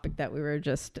the topic that we were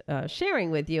just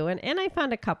sharing with you. And I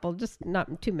found a couple, just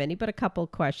not too many, but a couple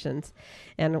questions,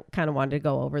 and kind of wanted to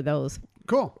go over those.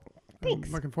 Cool. Thanks.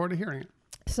 I'm looking forward to hearing it.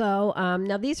 So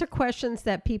now these are questions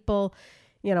that people,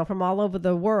 from all over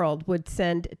the world would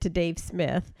send to Dave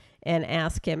Smith and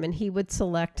ask him, and he would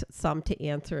select some to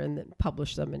answer and then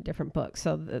publish them in different books.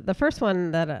 So the first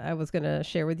one that I was going to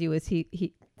share with you is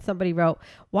somebody wrote,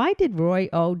 why did Roy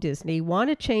O. Disney want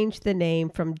to change the name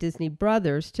from Disney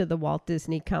Brothers to the Walt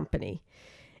Disney Company?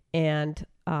 And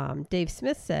Dave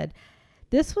Smith said,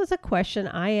 this was a question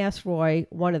I asked Roy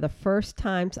one of the first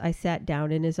times I sat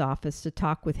down in his office to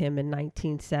talk with him in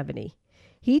 1970.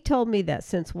 He told me that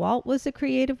since Walt was the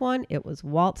creative one, it was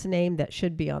Walt's name that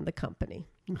should be on the company.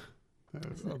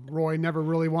 Roy never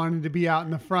really wanted to be out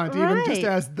in the front, even just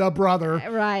as the brother.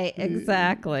 Right,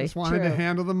 exactly. He just wanted to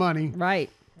handle the money. Right.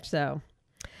 So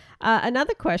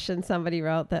another question somebody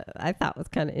wrote that I thought was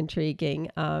kind of intriguing.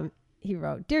 He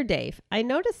wrote, Dear Dave, I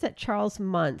noticed that Charles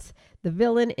Muntz, the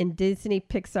villain in Disney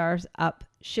Pixar's Up,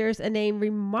 shares a name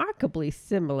remarkably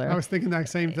similar. I was thinking that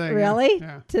same thing. Really?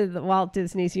 Yeah. To the Walt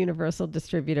Disney's Universal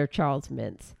distributor, Charles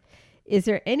Mintz. Is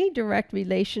there any direct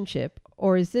relationship,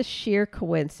 or is this sheer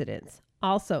coincidence?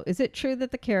 Also, is it true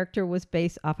that the character was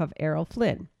based off of Errol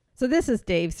Flynn? So this is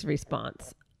Dave's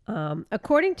response.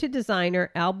 According to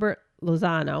designer Albert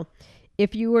Lozano,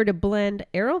 if you were to blend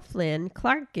Errol Flynn,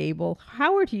 Clark Gable,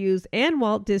 Howard Hughes, and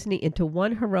Walt Disney into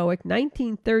one heroic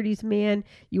 1930s man,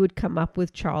 you would come up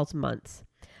with Charles Muntz.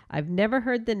 I've never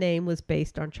heard the name was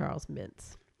based on Charles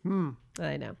Mintz.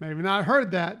 I know. Maybe not heard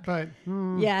that, but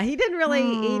yeah, he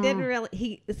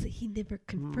never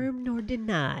confirmed nor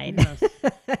denied. Yes.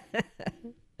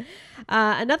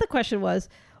 Another question was,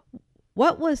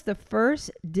 what was the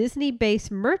first Disney-based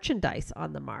merchandise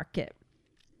on the market?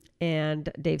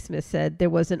 And Dave Smith said there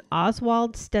was an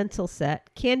Oswald stencil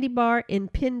set, candy bar,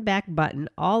 and pin back button,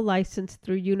 all licensed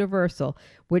through Universal,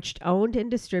 which owned and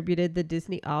distributed the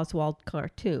Disney Oswald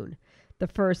cartoon. The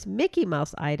first Mickey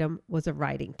Mouse item was a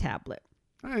writing tablet.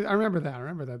 I remember that. I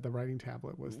remember that the writing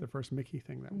tablet was the first Mickey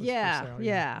thing that was for sale.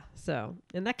 Yeah. So,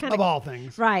 and that kind of all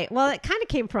things. Right. Well, it kind of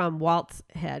came from Walt's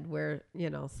head where,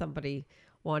 somebody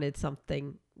wanted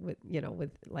something with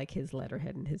like his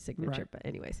letterhead and his signature. Right. But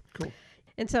anyways. Cool.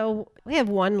 And so we have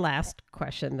one last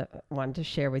question that I wanted to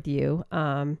share with you.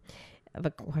 Of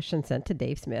a question sent to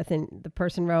Dave Smith, and the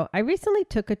person wrote, I recently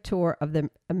took a tour of the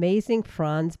amazing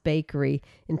Franz Bakery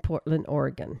in Portland,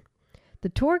 Oregon. The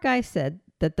tour guide said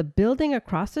that the building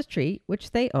across the street,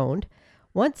 which they owned,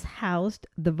 once housed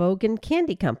the Vogan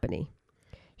Candy Company.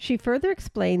 She further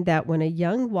explained that when a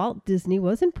young Walt Disney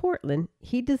was in Portland,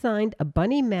 he designed a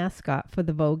bunny mascot for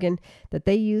the Vogan that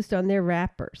they used on their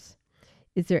wrappers.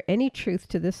 Is there any truth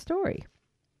to this story?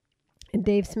 And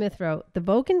Dave Smith wrote, the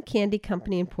Vogan Candy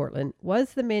Company in Portland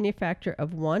was the manufacturer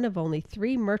of one of only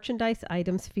 3 merchandise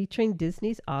items featuring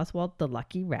Disney's Oswald the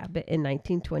Lucky Rabbit in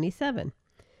 1927.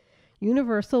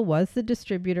 Universal was the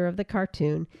distributor of the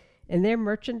cartoon, and their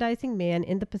merchandising man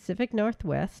in the Pacific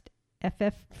Northwest,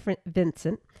 F.F.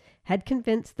 Vincent, had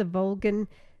convinced the Vogan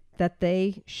that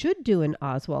they should do an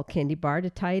Oswald candy bar to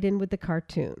tie it in with the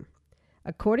cartoon.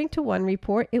 According to one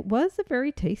report, it was a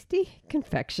very tasty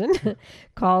confection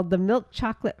called the Milk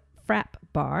Chocolate Frap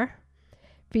Bar,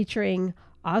 featuring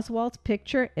Oswald's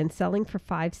picture and selling for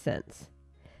 5 cents.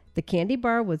 The candy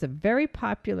bar was very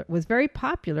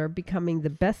popular, becoming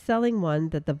the best-selling one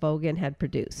that the Vogan had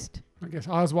produced. I guess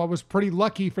Oswald was pretty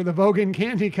lucky for the Vogan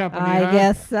Candy Company. I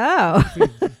guess so.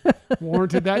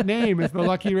 Warranted that name as the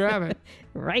Lucky Rabbit.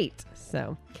 Right.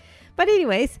 So, but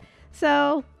anyways,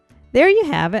 so there you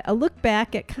have it. A look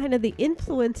back at kind of the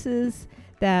influences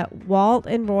that Walt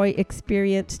and Roy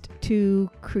experienced to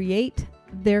create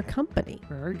their company.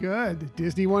 Very good.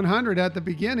 Disney 100 at the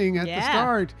beginning, at the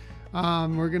start.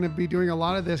 We're going to be doing a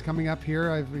lot of this coming up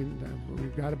here.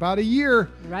 We've got about a year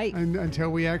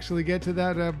until we actually get to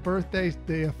that birthday,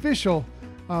 the official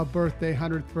birthday,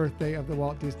 100th birthday of the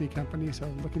Walt Disney Company. So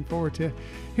looking forward to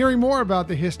hearing more about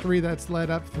the history that's led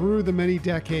up through the many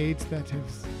decades that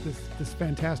has this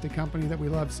fantastic company that we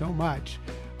love so much.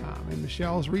 And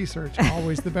Michelle's research,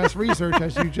 always the best research,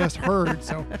 as you just heard.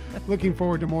 So looking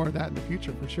forward to more of that in the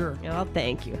future for sure. Well,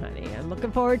 thank you, honey. I'm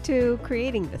looking forward to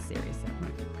creating this series.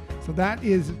 So that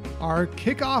is our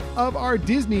kickoff of our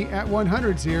Disney at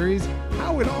 100 series,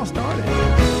 how it all started.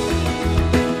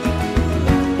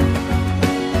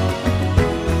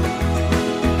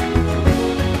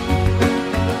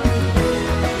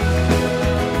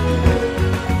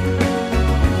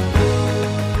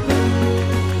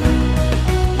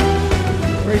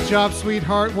 job,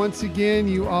 sweetheart. Once again,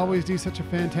 you always do such a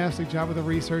fantastic job with the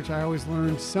research. I always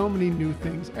learn so many new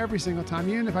things every single time.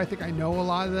 Even if I think I know a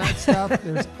lot of that stuff,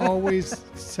 there's always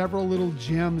several little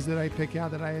gems that I pick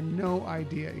out that I had no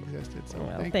idea existed. So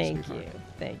Well, thank thank you. you.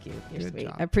 Thank you. You're Good sweet.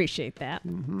 job. I appreciate that.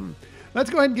 Let's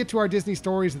go ahead and get to our Disney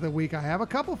stories of the week. I have a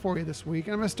couple for you this week.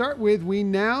 And I'm going to start with, we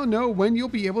now know when you'll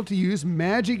be able to use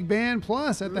Magic Band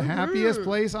Plus at the happiest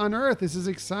place on earth. This is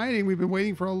exciting. We've been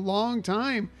waiting for a long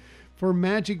time for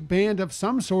Magic Band of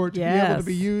some sort to be able to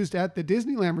be used at the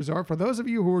Disneyland Resort. For those of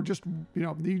you who are just,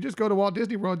 you just go to Walt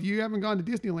Disney World, you haven't gone to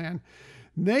Disneyland.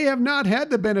 They have not had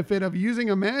the benefit of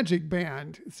using a Magic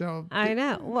Band. So I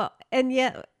know. Well, and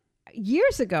yet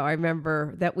years ago, I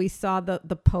remember that we saw the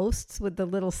posts with the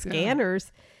little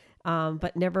scanners,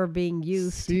 but never being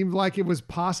used. Seemed like it was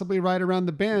possibly right around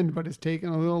the bend, but it's taken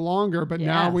a little longer. But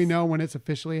now we know when it's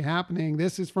officially happening.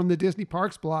 This is from the Disney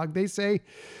Parks blog. They say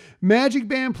Magic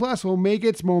Band Plus will make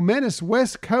its momentous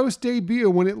West Coast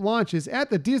debut when it launches at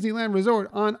the Disneyland Resort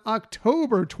on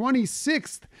October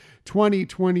 26th,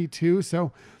 2022.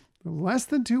 So less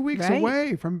than 2 weeks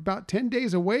away, from about 10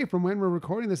 days away from when we're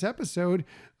recording this episode.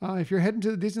 If you're heading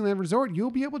to the Disneyland Resort, you'll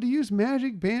be able to use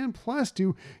Magic Band Plus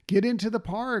to get into the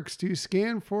parks, to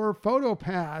scan for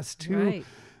PhotoPass, to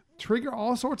trigger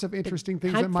all sorts of interesting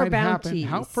things that might happen.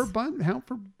 Hunt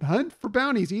for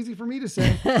bounties. Easy for me to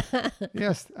say.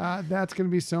 Yes, that's going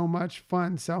to be so much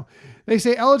fun. So they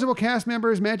say eligible cast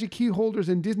members, Magic Key holders,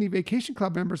 and Disney Vacation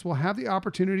Club members will have the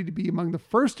opportunity to be among the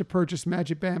first to purchase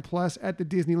Magic Band Plus at the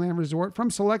Disneyland Resort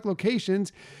from select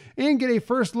locations and get a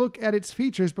first look at its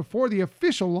features before the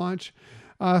official launch.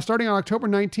 Starting on October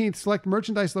 19th, select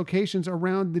merchandise locations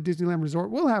around the Disneyland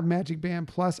Resort will have Magic Band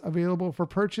Plus available for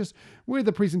purchase with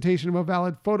the presentation of a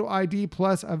valid photo ID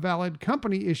plus a valid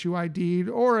company issue ID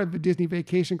or a Disney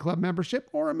Vacation Club membership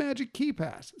or a Magic Key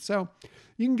Pass. So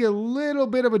you can get a little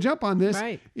bit of a jump on this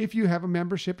if you have a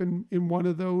membership in one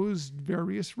of those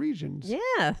various regions.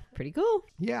 Yeah, pretty cool.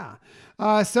 Yeah.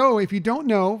 So if you don't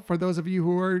know, for those of you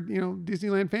who are,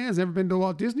 Disneyland fans, never been to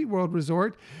Walt Disney World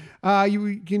Resort,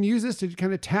 you can use this to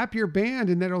kind of tap your band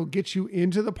and that'll get you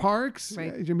into the parks.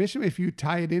 Your mission, if you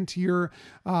tie it into your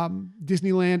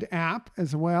Disneyland app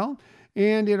as well.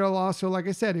 And it'll also, like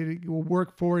I said, it will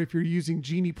work for if you're using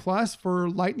Genie Plus for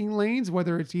lightning lanes,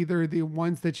 whether it's either the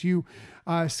ones that you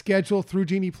schedule through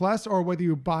Genie Plus or whether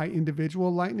you buy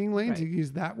individual lightning lanes, you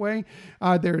use that way.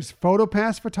 There's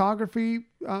PhotoPass photography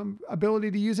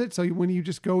ability to use it. So when you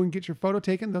just go and get your photo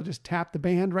taken, they'll just tap the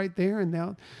band right there and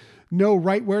they'll know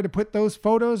right where to put those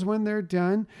photos when they're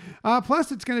done. Plus,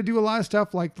 it's going to do a lot of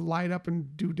stuff like light up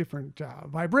and do different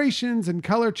vibrations and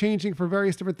color changing for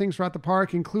various different things throughout the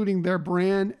park, including their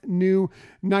brand new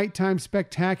nighttime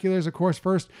spectaculars. Of course,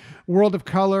 first World of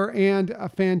Color and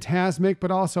Fantasmic,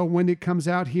 but also when it comes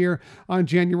out here on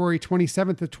January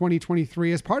 27th of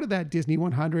 2023 as part of that Disney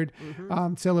 100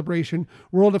 celebration.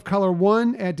 World of Color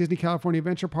 1 at Disney California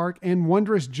Adventure Park and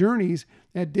Wondrous Journeys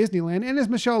at Disneyland. And as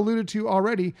Michelle alluded to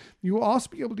already, you will also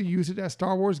be able to use it at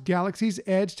Star Wars Galaxy's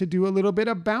Edge to do a little bit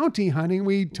of bounty hunting.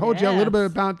 We told you a little bit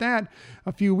about that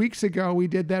a few weeks ago. We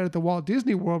did that at the Walt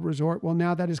Disney World Resort. Well,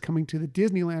 now that is coming to the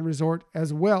Disneyland Resort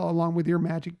as well, along with your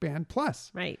Magic Band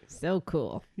Plus. Right. So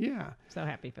cool. Yeah. So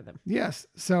happy for them. Yes.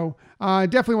 So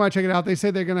definitely want to check it out. They say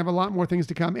they're going to have a lot more things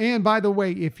to come. And by the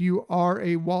way, if you are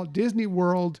a Walt Disney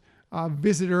World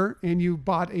visitor and you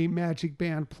bought a Magic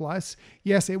Band Plus,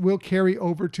 yes, it will carry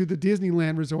over to the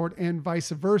Disneyland Resort and vice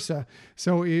versa.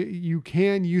 So you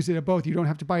can use it at both. You don't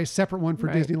have to buy a separate one for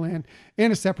Disneyland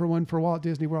and a separate one for Walt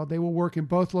Disney World. They will work in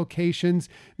both locations.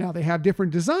 Now they have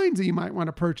different designs that you might want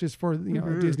to purchase for a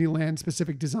Disneyland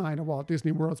specific design, a Walt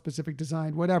Disney World specific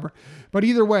design, whatever. But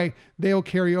either way, they'll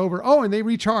carry over. Oh, and they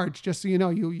recharge. Just so you know,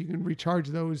 you can recharge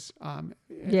those.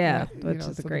 Which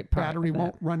is a great part. Battery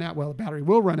won't run out. Well, the battery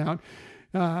will run out.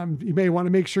 You may want to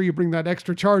make sure you bring that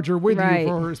extra charger with you,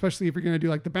 for, especially if you're going to do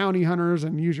like the bounty hunters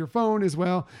and use your phone as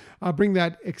well. Bring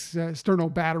that external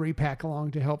battery pack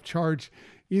along to help charge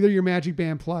either your Magic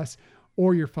Band Plus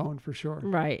or your phone for sure.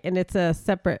 Right. And it's a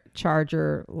separate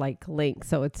charger like link.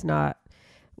 So it's not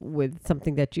with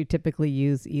something that you typically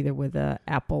use either with a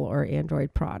Apple or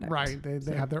Android product. Right.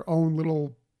 They have their own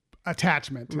little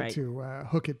attachment to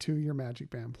hook it to your Magic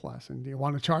Band Plus, and you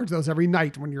want to charge those every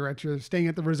night when you're staying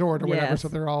at the resort or whatever, so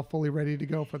they're all fully ready to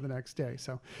go for the next day.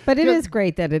 So, but it is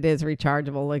great that it is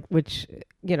rechargeable, like which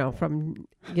from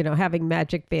having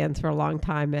Magic Bands for a long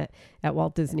time at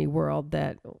Walt Disney World,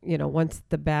 that once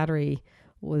the battery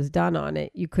was done on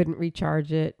it, you couldn't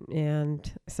recharge it.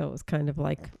 And so it was kind of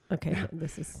like, okay,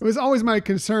 this is... It was always my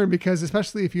concern because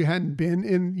especially if you hadn't been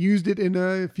and used it in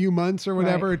a few months or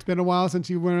whatever, Right. It's been a while since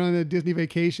you went on a Disney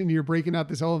vacation, you're breaking out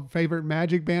this old favorite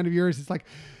Magic Band of yours. It's like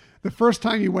the first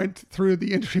time you went through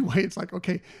the entryway, it's like,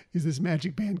 okay, is this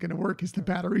Magic Band going to work? Is the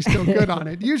battery still good on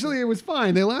it? Usually it was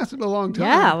fine. They lasted a long time.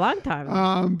 Yeah, a long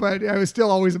time. But it was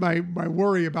still always my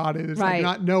worry about it. It's like Right.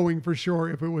 not knowing for sure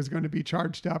if it was going to be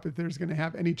charged up, if there's going to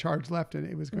have any charge left and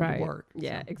it was going Right. to work.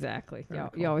 Yeah, So, exactly. very You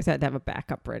cool. always had to have a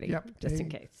backup ready, yep. just in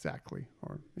case. Exactly.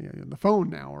 Or the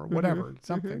phone now or whatever, Mm-hmm.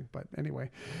 something. But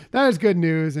anyway, that is good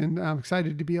news. And I'm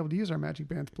excited to be able to use our Magic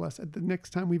Bands Plus at the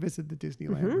next time we visit the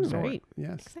Disneyland Resort. right.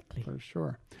 Yes, Exactly. for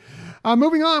sure.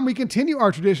 Moving on, we continue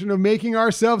our tradition of making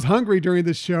ourselves hungry during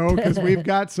the show because we've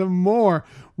got some more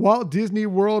Walt Disney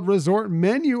World Resort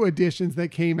menu editions that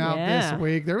came out Yeah. this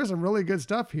week. There was some really good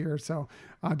stuff here, so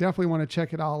I definitely want to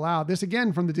check it all out. This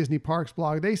again from the Disney Parks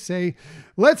blog. They say,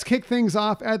 let's kick things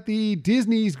off at the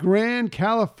Disney's Grand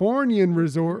Californian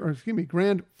Resort, or excuse me,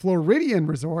 Grand Floridian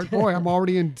Resort. Boy, I'm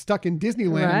already stuck in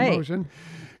Disneyland Right. motion.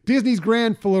 Disney's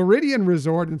Grand Floridian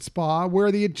Resort and Spa,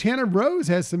 where the Enchanted Rose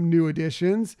has some new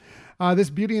additions.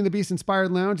 This Beauty and the Beast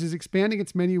inspired lounge is expanding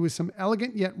its menu with some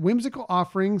elegant yet whimsical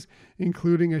offerings,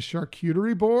 including a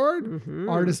charcuterie board,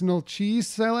 artisanal cheese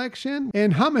selection,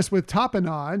 and hummus with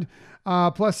tapenade,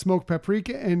 plus smoked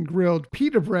paprika and grilled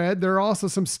pita bread. There are also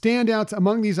some standouts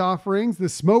among these offerings. The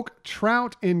smoked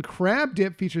trout and crab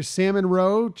dip features salmon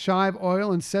roe, chive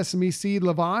oil, and sesame seed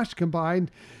lavash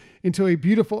combined into a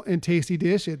beautiful and tasty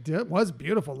dish. It was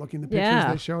beautiful looking, the pictures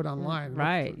Yeah. they showed online.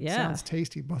 Right, yeah. Sounds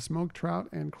tasty. Both smoked trout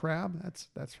and crab.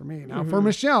 That's for me. Now Mm-hmm. for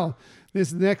Michelle,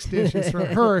 this next dish is for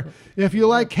her. If you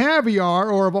like caviar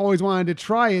or have always wanted to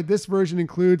try it, this version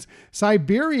includes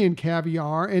Siberian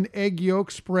caviar, an egg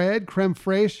yolk spread, creme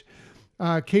fraiche,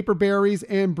 caper berries,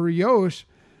 and brioche.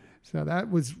 So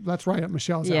that's right up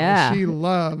Michelle's Yeah. alley. She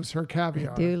loves her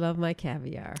caviar. I do love my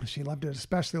caviar. She loved it,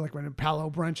 especially like when in Palo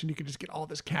Brunch and you could just get all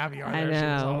this caviar I there. She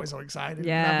was know. always so excited.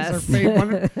 Yes. That was her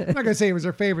favorite. I'm not going to say it was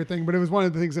her favorite thing, but it was one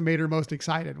of the things that made her most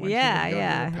excited when Yeah, she would go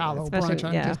yeah. to a Palo Especially- Brunch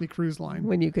on yeah. Disney Cruise Line.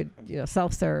 When you could,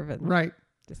 self-serve and Right.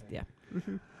 just, yeah.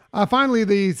 Finally,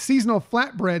 the seasonal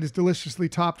flatbread is deliciously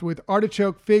topped with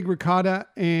artichoke, fig, ricotta,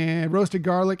 and roasted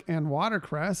garlic and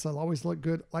watercress. It'll always look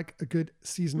good, like a good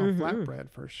seasonal flatbread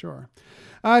for sure.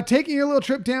 Taking a little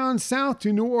trip down south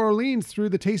to New Orleans through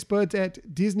the taste buds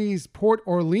at Disney's Port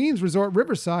Orleans Resort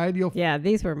Riverside, you'll Yeah,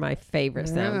 these were my favorite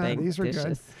sounding these are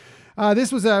dishes. good.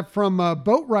 This was from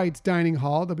Boat Rights Dining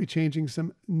Hall. They'll be changing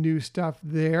some new stuff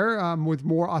there with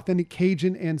more authentic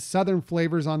Cajun and Southern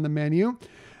flavors on the menu.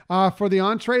 For the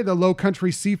entree, the Low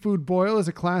Country Seafood Boil is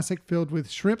a classic filled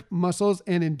with shrimp, mussels,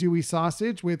 and andouille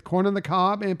sausage with corn on the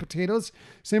cob and potatoes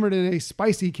simmered in a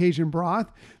spicy Cajun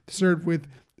broth, served with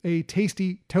a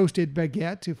tasty toasted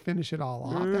baguette to finish it all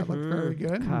off. That looked very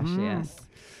good. Gosh, yes.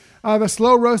 The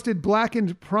slow roasted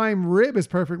blackened prime rib is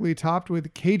perfectly topped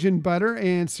with Cajun butter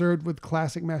and served with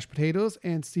classic mashed potatoes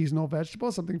and seasonal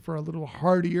vegetables, something for a little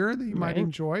heartier that you might Right.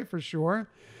 enjoy for sure.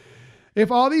 If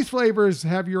all these flavors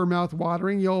have your mouth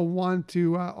watering, you'll want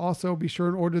to also be sure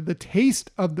and order the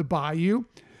Taste of the Bayou.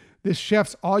 This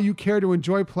chef's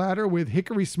all-you-care-to-enjoy platter with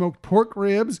hickory smoked pork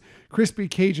ribs, crispy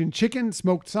Cajun chicken,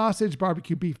 smoked sausage,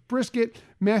 barbecue beef brisket,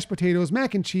 mashed potatoes,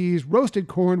 mac and cheese, roasted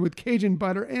corn with Cajun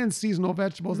butter, and seasonal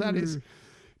vegetables. That is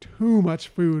too much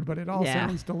food, but it all Yeah.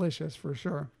 sounds delicious for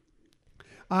sure.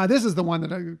 This is the one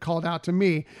that called out to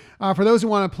me. For those who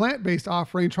want a plant-based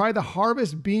offering, try the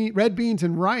Harvest red beans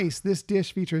and rice. This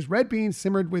dish features red beans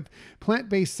simmered with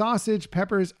plant-based sausage,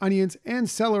 peppers, onions, and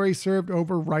celery served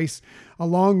over rice,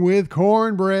 along with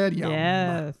cornbread. Yum.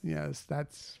 Yes. Yes,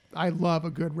 I love a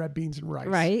good red beans and rice.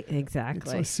 Right, It's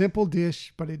exactly. a simple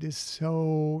dish, but it is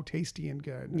so tasty and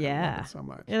good. I love Yeah. it so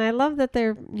much. And I love that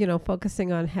they're,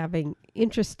 focusing on having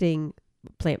interesting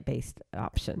plant-based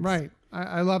options. Right.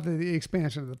 I love the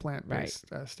expansion of the plant-based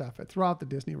stuff throughout the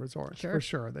Disney resorts for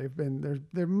sure.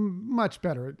 They're much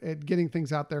better at getting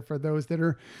things out there for those that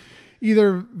are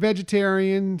either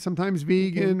vegetarian, sometimes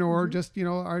vegan, or just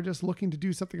are just looking to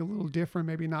do something a little different.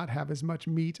 Maybe not have as much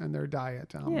meat in their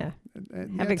diet.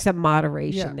 Having some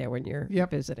moderation Yeah. there when you're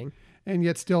Yep. visiting. and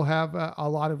yet still have a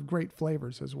lot of great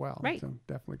flavors as well. Right. So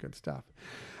definitely good stuff.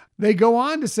 They go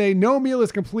on to say no meal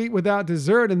is complete without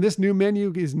dessert, and this new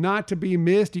menu is not to be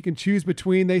missed. You can choose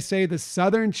between, they say, the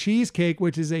Southern Cheesecake,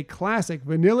 which is a classic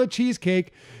vanilla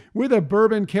cheesecake with a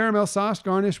bourbon caramel sauce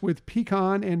garnished with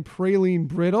pecan and praline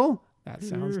brittle. That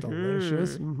sounds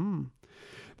delicious.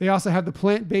 They also have the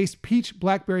plant-based peach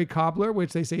blackberry cobbler,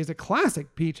 which they say is a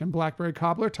classic peach and blackberry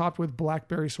cobbler topped with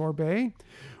blackberry sorbet.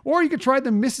 Or you could try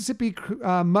the Mississippi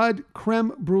Mud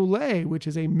Creme Brulee, which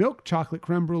is a milk chocolate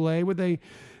creme brulee with a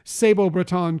Sable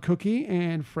Breton cookie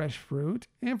and fresh fruit.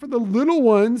 And for the little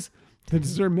ones, the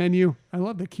dessert menu, I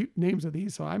love the cute names of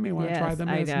these, so I may want to try them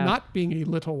as not being a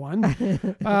little one,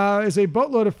 is a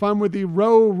boatload of fun with the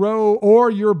Row or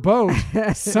Your Boat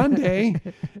Sundae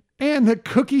and the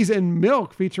cookies and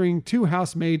milk featuring 2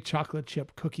 house-made chocolate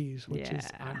chip cookies, which is,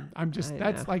 I'm just,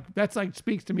 that's like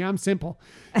speaks to me. I'm simple.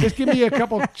 Just give me a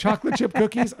couple chocolate chip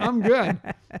cookies. I'm good.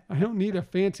 I don't need a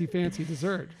fancy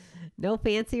dessert. No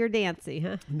fancy or dancy,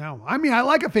 huh? No. I mean, I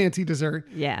like a fancy dessert.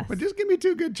 Yes. But just give me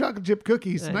 2 good chocolate chip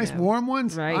cookies. Nice warm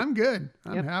ones. Right. I'm good.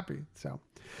 I'm happy. So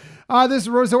this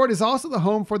resort is also the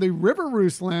home for the River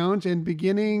Roost Lounge. And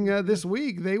beginning this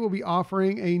week, they will be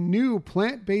offering a new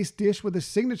plant-based dish with a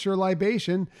signature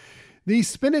libation. The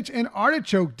spinach and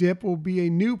artichoke dip will be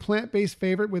a new plant-based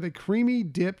favorite with a creamy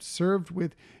dip served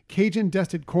with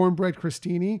Cajun-dusted cornbread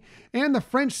crostini. And the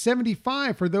French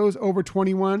 75 for those over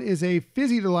 21 is a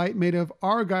fizzy delight made of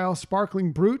Argyle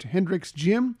Sparkling Brut, Hendrick's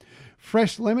Gin,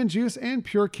 fresh lemon juice, and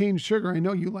pure cane sugar. I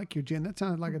know you like your gin. That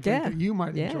sounded like a drink that you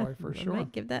might enjoy for sure. I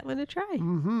might give that one a try.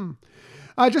 Mm-hmm.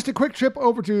 Just a quick trip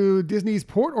over to Disney's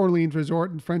Port Orleans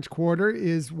Resort in French Quarter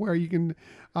is where you can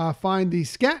find the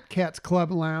Scat Cats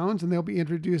Club Lounge, and they'll be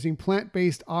introducing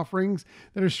plant-based offerings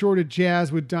that are sure to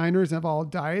jazz with diners of all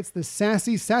diets. The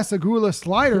Sassy Sasagula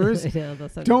Sliders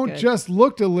don't just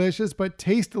look delicious, but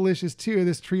taste delicious too.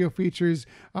 This trio features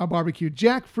barbecue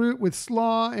jackfruit with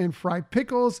slaw and fried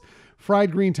pickles,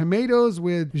 fried green tomatoes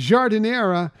with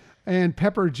jardinera and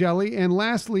pepper jelly, and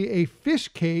lastly, a fish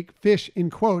cake, fish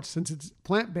in quotes since it's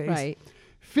plant-based,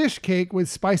 fish cake with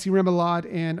spicy remoulade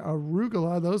and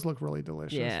arugula. Those look really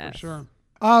delicious for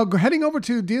sure. Heading over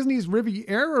to Disney's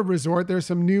Riviera Resort, there's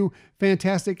some new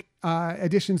fantastic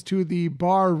additions to the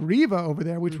Bar Riva over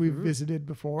there, which we've visited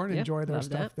before and enjoy their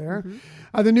stuff there.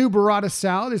 The new burrata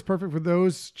salad is perfect for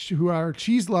those who are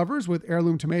cheese lovers with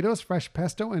heirloom tomatoes, fresh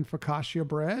pesto, and focaccia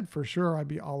bread. For sure, I'd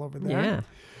be all over there. Yeah.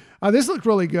 This looked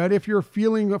really good. If you're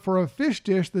feeling for a fish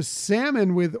dish, the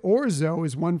salmon with orzo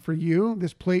is one for you.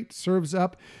 This plate serves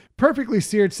up perfectly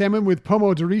seared salmon with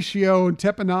pomo d'oricio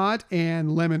tapenade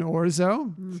and lemon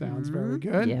orzo. Sounds very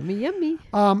good. Yummy, yummy.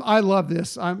 I love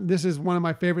this. This is one of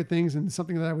my favorite things and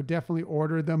something that I would definitely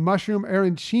order. The mushroom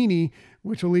arancini,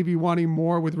 which will leave you wanting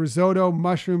more with risotto,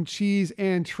 mushroom, cheese,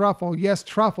 and truffle. Yes,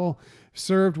 truffle,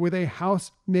 served with a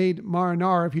house-made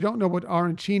marinara. If you don't know what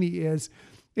arancini is,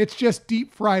 it's just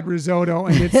deep fried risotto,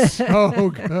 and it's so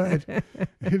good.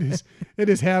 It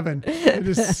is heaven. It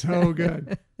is so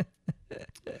good.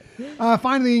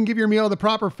 Finally, you can give your meal the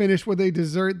proper finish with a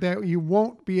dessert that you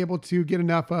won't be able to get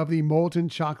enough of. The molten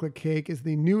chocolate cake is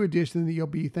the new addition that you'll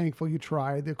be thankful you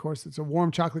tried. Of course, it's a warm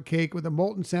chocolate cake with a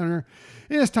molten center,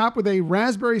 and it's topped with a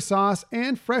raspberry sauce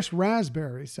and fresh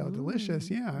raspberries. So delicious.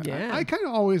 Yeah. I kind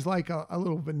of always like a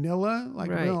little vanilla, like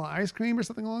vanilla ice cream or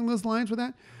something along those lines with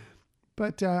that.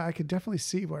 But I could definitely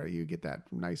see where you get that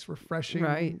nice,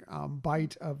 refreshing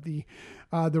bite of the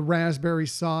raspberry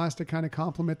sauce to kind of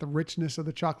complement the richness of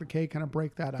the chocolate cake, kind of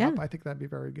break that up. I think that'd be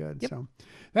very good. So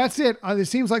that's it. It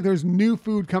seems like there's new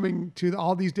food coming to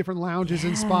all these different lounges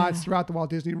and spots throughout the Walt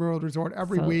Disney World Resort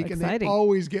every week. Exciting. And they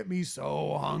always get me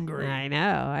so hungry. I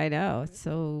know.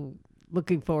 So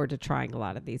looking forward to trying a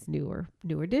lot of these newer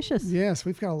dishes. Yes,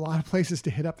 we've got a lot of places to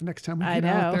hit up the next time we get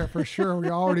out there for sure. We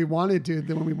already wanted to,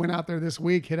 when we went out there this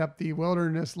week, hit up the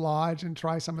Wilderness Lodge and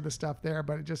try some of the stuff there,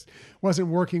 but it just wasn't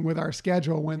working with our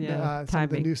schedule when some of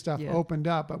the new stuff opened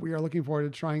up. But we are looking forward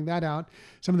to trying that out.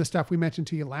 Some of the stuff we mentioned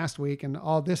to you last week, and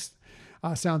all this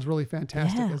sounds really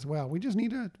fantastic as well. We just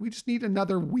need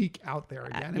another week out there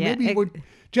again, and maybe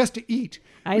just to eat.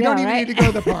 We don't even need to go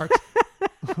to the parks.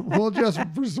 We'll just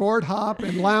resort hop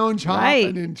and lounge hop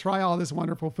and try all this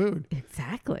wonderful food.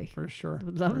 Exactly. For sure.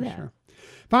 Would love that. Sure.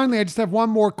 Finally, I just have one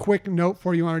more quick note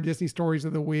for you on our Disney Stories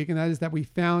of the Week, and that is that we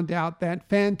found out that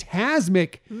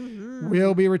Fantasmic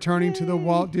will be returning to the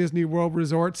Walt Disney World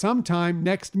Resort sometime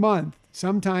next month,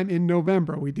 sometime in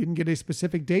November. We didn't get a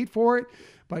specific date for it,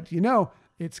 but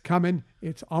it's coming.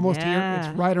 It's almost here.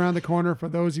 It's right around the corner. For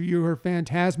those of you who are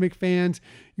Fantasmic fans,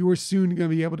 you are soon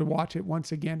going to be able to watch it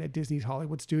once again at Disney's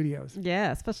Hollywood Studios.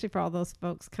 Yeah, especially for all those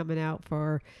folks coming out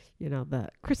for, the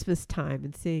Christmas time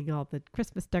and seeing all the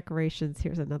Christmas decorations,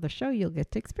 here's another show you'll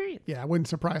get to experience. Yeah, it wouldn't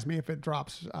surprise me if it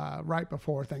drops right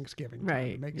before Thanksgiving time.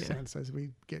 Right. It makes sense as we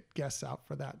get guests out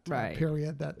for that Right.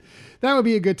 period. That would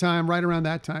be a good time right around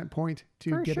that time point to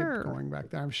For get sure. it going back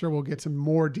there. I'm sure we'll get some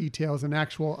more details, an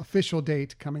actual official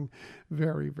date coming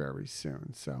very, very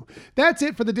soon. So that's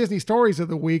it for the Disney stories of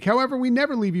the week. However, we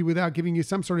never leave you without giving you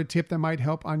some sort of tip that might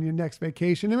help on your next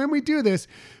vacation. And when we do this,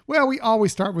 well, we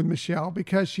always start with Michelle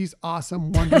because she's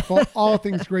awesome, wonderful, all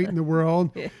things great in the world.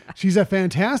 Yeah. She's a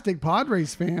fantastic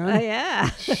Padres fan.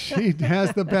 Yeah. She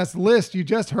has the best list. You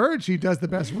just heard she does the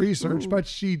best research, but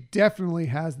she definitely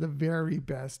has the very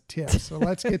best tips. So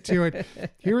let's get to it.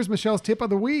 Here's Michelle's tip of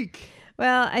the week.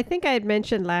 Well, I think I had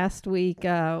mentioned last week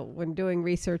when doing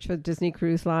research for Disney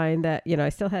Cruise Line that, I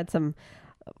still had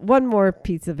one more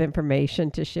piece of information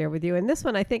to share with you. And this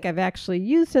one I think I've actually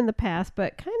used in the past,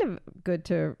 but kind of good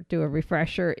to do a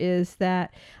refresher, is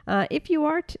that if you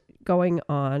are going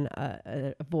on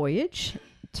a voyage,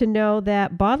 to know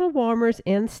that bottle warmers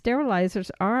and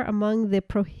sterilizers are among the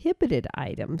prohibited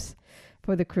items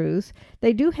for the cruise.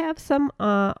 They do have some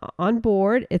on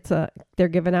board. They're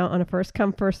given out on a first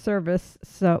come first service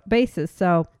basis.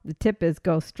 So the tip is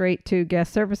go straight to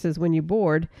guest services when you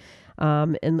board,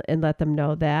 and let them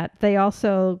know that. They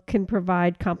also can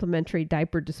provide complimentary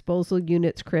diaper disposal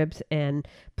units, cribs, and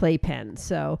playpens.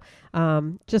 So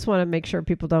just want to make sure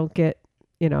people don't get,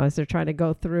 as they're trying to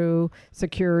go through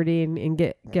security and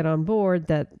get on board,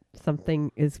 that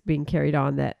something is being carried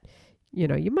on that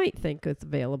you might think is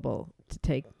available to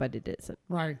take, but it isn't.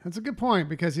 Right. That's a good point,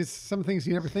 because it's some things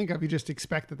you never think of. You just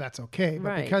expect that that's okay. But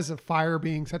Right. because of fire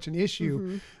being such an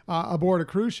issue aboard a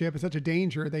cruise ship, it's such a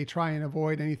danger, they try and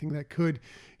avoid anything that could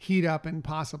heat up and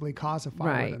possibly cause a fire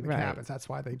Right, in the right. cabins. That's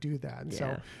why they do that. And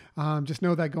Yeah. so just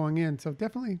know that going in. So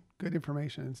definitely good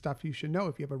information and stuff you should know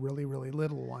if you have a really, really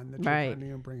little one that you're Right.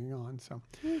 planning on bringing on. So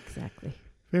Exactly.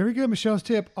 very good. Michelle's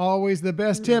tip, always the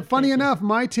best tip. Funny enough,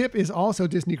 my tip is also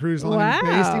Disney Cruise Line Wow.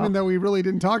 based, even though we really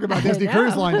didn't talk about Disney know.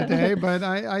 Cruise Line today, but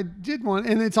I did one.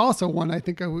 And it's also one I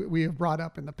think we have brought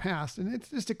up in the past. And it's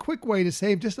just a quick way to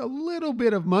save just a little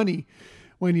bit of money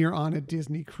when you're on a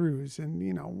Disney cruise. And,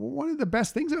 one of the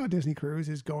best things about Disney Cruise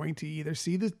is going to either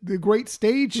see the great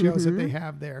stage shows that they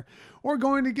have there, or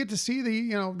going to get to see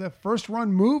the first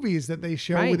run movies that they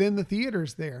show Right. within the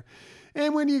theaters there.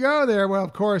 And when you go there, well,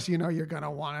 of course, you're going to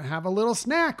want to have a little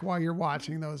snack while you're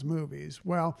watching those movies.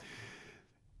 Well,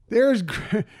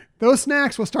 those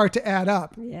snacks will start to add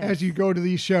up Yes. as you go to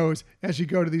these shows, as you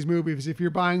go to these movies, if you're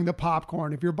buying the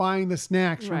popcorn, if you're buying the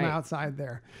snacks from Right. outside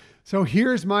there. So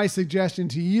here's my suggestion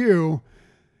to you.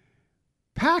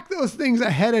 Pack those things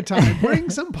ahead of time. Bring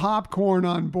some popcorn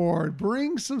on board.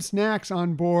 Bring some snacks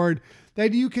on board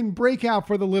that you can break out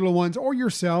for the little ones or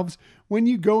yourselves when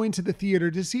you go into the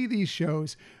theater to see these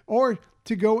shows, or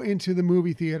to go into the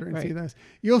movie theater and see Right. this.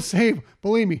 You'll save,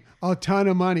 believe me, a ton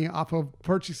of money off of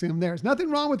purchasing them there. There's nothing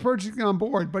wrong with purchasing on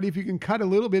board, but if you can cut a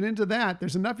little bit into that,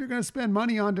 there's enough you're going to spend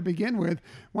money on to begin with.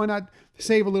 Why not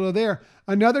save a little there?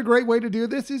 Another great way to do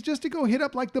this is just to go hit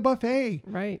up like the buffet,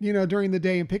 Right. during the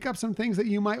day, and pick up some things that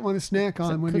you might want to snack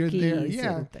on Some when you're there. cookies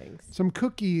Yeah. and things. Some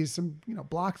cookies, some,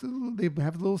 blocks they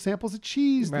have little samples of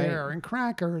cheese Right. there and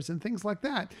crackers and things like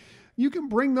that. You can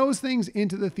bring those things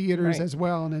into the theaters Right. as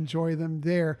well and enjoy them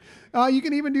there. You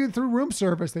can even do it through room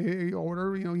service. They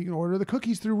order, you can order the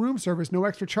cookies through room service, no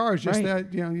extra charge. Just Right.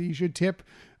 that, you should tip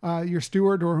your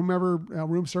steward or whomever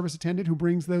room service attendant who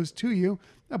brings those to you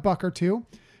 $1 or $2.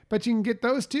 But you can get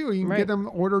those too. You can Right. get them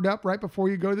ordered up right before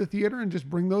you go to the theater and just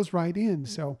bring those right in.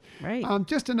 So Right.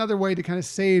 just another way to kind of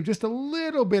save just a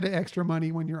little bit of extra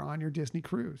money when you're on your Disney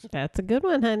cruise. That's a good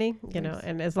one, honey.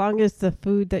 And as long as the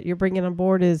food that you're bringing on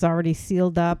board is already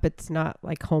sealed up, it's not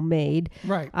like homemade,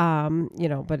 Right.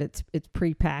 but it's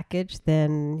prepackaged,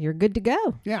 then you're good to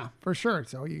go. Yeah, for sure.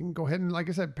 So you can go ahead and, like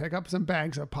I said, pick up some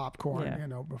bags of popcorn,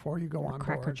 Yeah. before you go on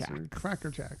Cracker board. Jacks. Cracker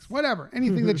Jacks, whatever.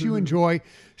 Anything that you enjoy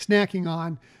snacking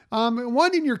on.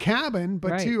 One in your cabin,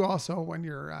 but Right. two also when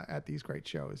you're at these great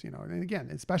shows, And again,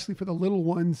 especially for the little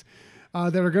ones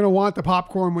that are going to want the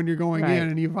popcorn when you're going Right. in,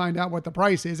 and you find out what the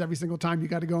price is every single time you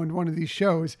got to go into one of these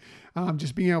shows.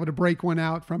 Just being able to break one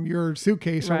out from your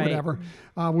suitcase or Right. whatever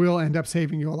will end up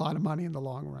saving you a lot of money in the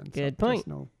long run. Good so point. Just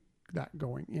know that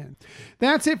going in.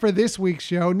 That's it for this week's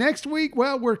show. Next week,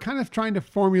 well, we're kind of trying to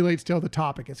formulate still the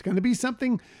topic. It's going to be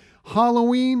something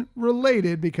Halloween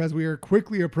related because we are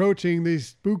quickly approaching the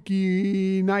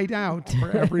spooky night out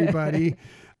for everybody.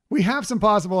 We have some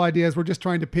possible ideas. We're just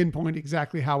trying to pinpoint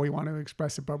exactly how we want to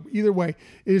express it. But either way,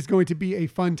 it is going to be a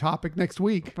fun topic next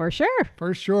week. For sure.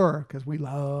 For sure, because we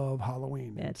love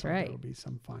Halloween. That's so right. It'll be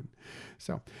some fun.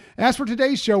 So as for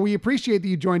today's show, we appreciate that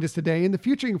you joined us today. In the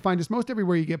future, you can find us most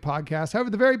everywhere you get podcasts. However,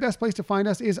 the very best place to find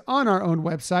us is on our own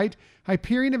website,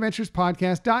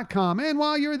 HyperionAdventuresPodcast.com. And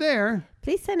while you're there,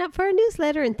 please sign up for our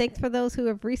newsletter, and thanks for those who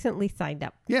have recently signed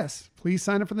up. yes, please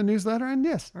sign up for the newsletter. And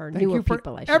yes, Or thank newer you for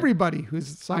people, I should. everybody who's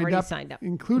signed Already up, signed up.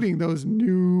 including those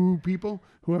new people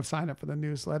who have signed up for the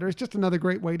newsletter. It's just another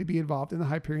great way to be involved in the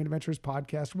Hyperion Adventures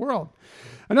podcast world.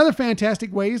 Another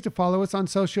fantastic way is to follow us on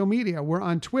social media. We're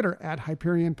on Twitter at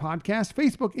Hyperion Podcast,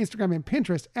 Facebook, Instagram, and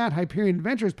Pinterest at Hyperion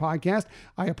Adventures Podcast.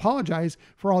 I apologize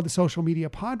for all the social media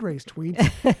Padres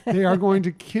tweets. They are going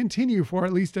to continue for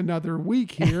at least another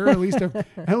week here, at least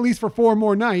for 4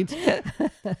 more nights.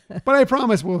 But I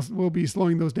promise we'll be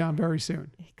slowing those down very soon.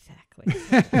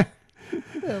 Exactly.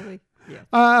 Will we?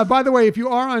 Yeah. By the way, if you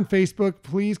are on Facebook,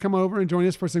 please come over and join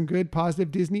us for some good, positive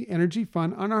Disney energy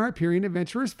fun on our Hyperion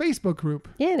Adventurers Facebook group.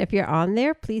 Yeah, and if you're on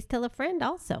there, please tell a friend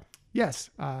also. Yes,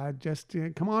 just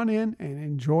come on in and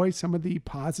enjoy some of the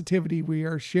positivity we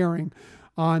are sharing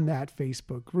on that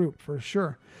Facebook group for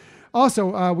sure.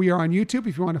 Also, we are on YouTube.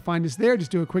 If you want to find us there,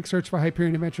 just do a quick search for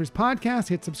Hyperion Adventures Podcast.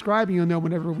 Hit subscribe and you'll know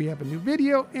whenever we have a new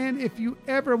video. And if you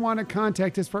ever want to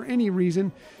contact us for any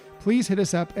reason, please hit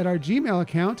us up at our Gmail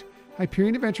account,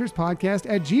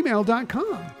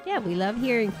 HyperionAdventuresPodcast@gmail.com. Yeah, we love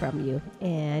hearing from you.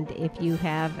 And if you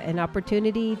have an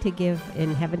opportunity to give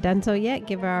and haven't done so yet,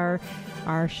 give our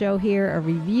show here a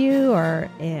review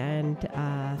and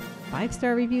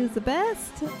 5-star review is the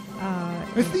best.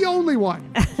 It's the only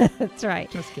one. That's right.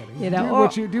 Just kidding. You know,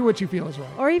 do what you feel is right.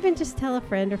 Or even just tell a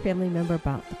friend or family member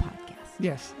about the podcast.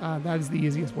 Yes, that is the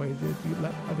easiest way to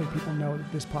let other people know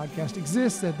that this podcast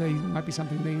exists, that they might be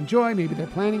something they enjoy. Maybe they're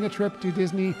planning a trip to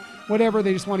Disney, whatever.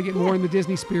 They just want to get more in the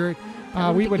Disney spirit.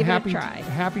 We would happy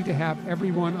to have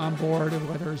everyone on board,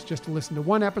 whether it's just to listen to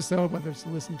one episode, whether it's to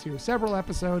listen to several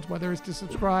episodes, whether it's to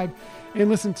subscribe and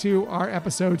listen to our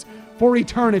episodes for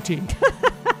eternity.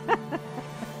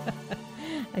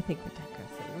 I think we're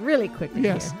really quickly.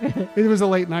 Yes, it was a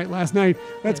late night last night.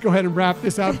 Let's go ahead and wrap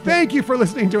this up. Thank you for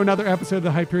listening to another episode of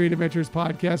the Hyperion Adventures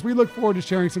Podcast. We look forward to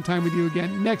sharing some time with you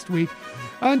again next week.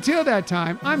 Until that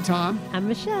time, I'm Tom. I'm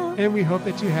Michelle. And we hope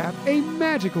that you have a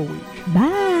magical week.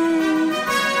 Bye.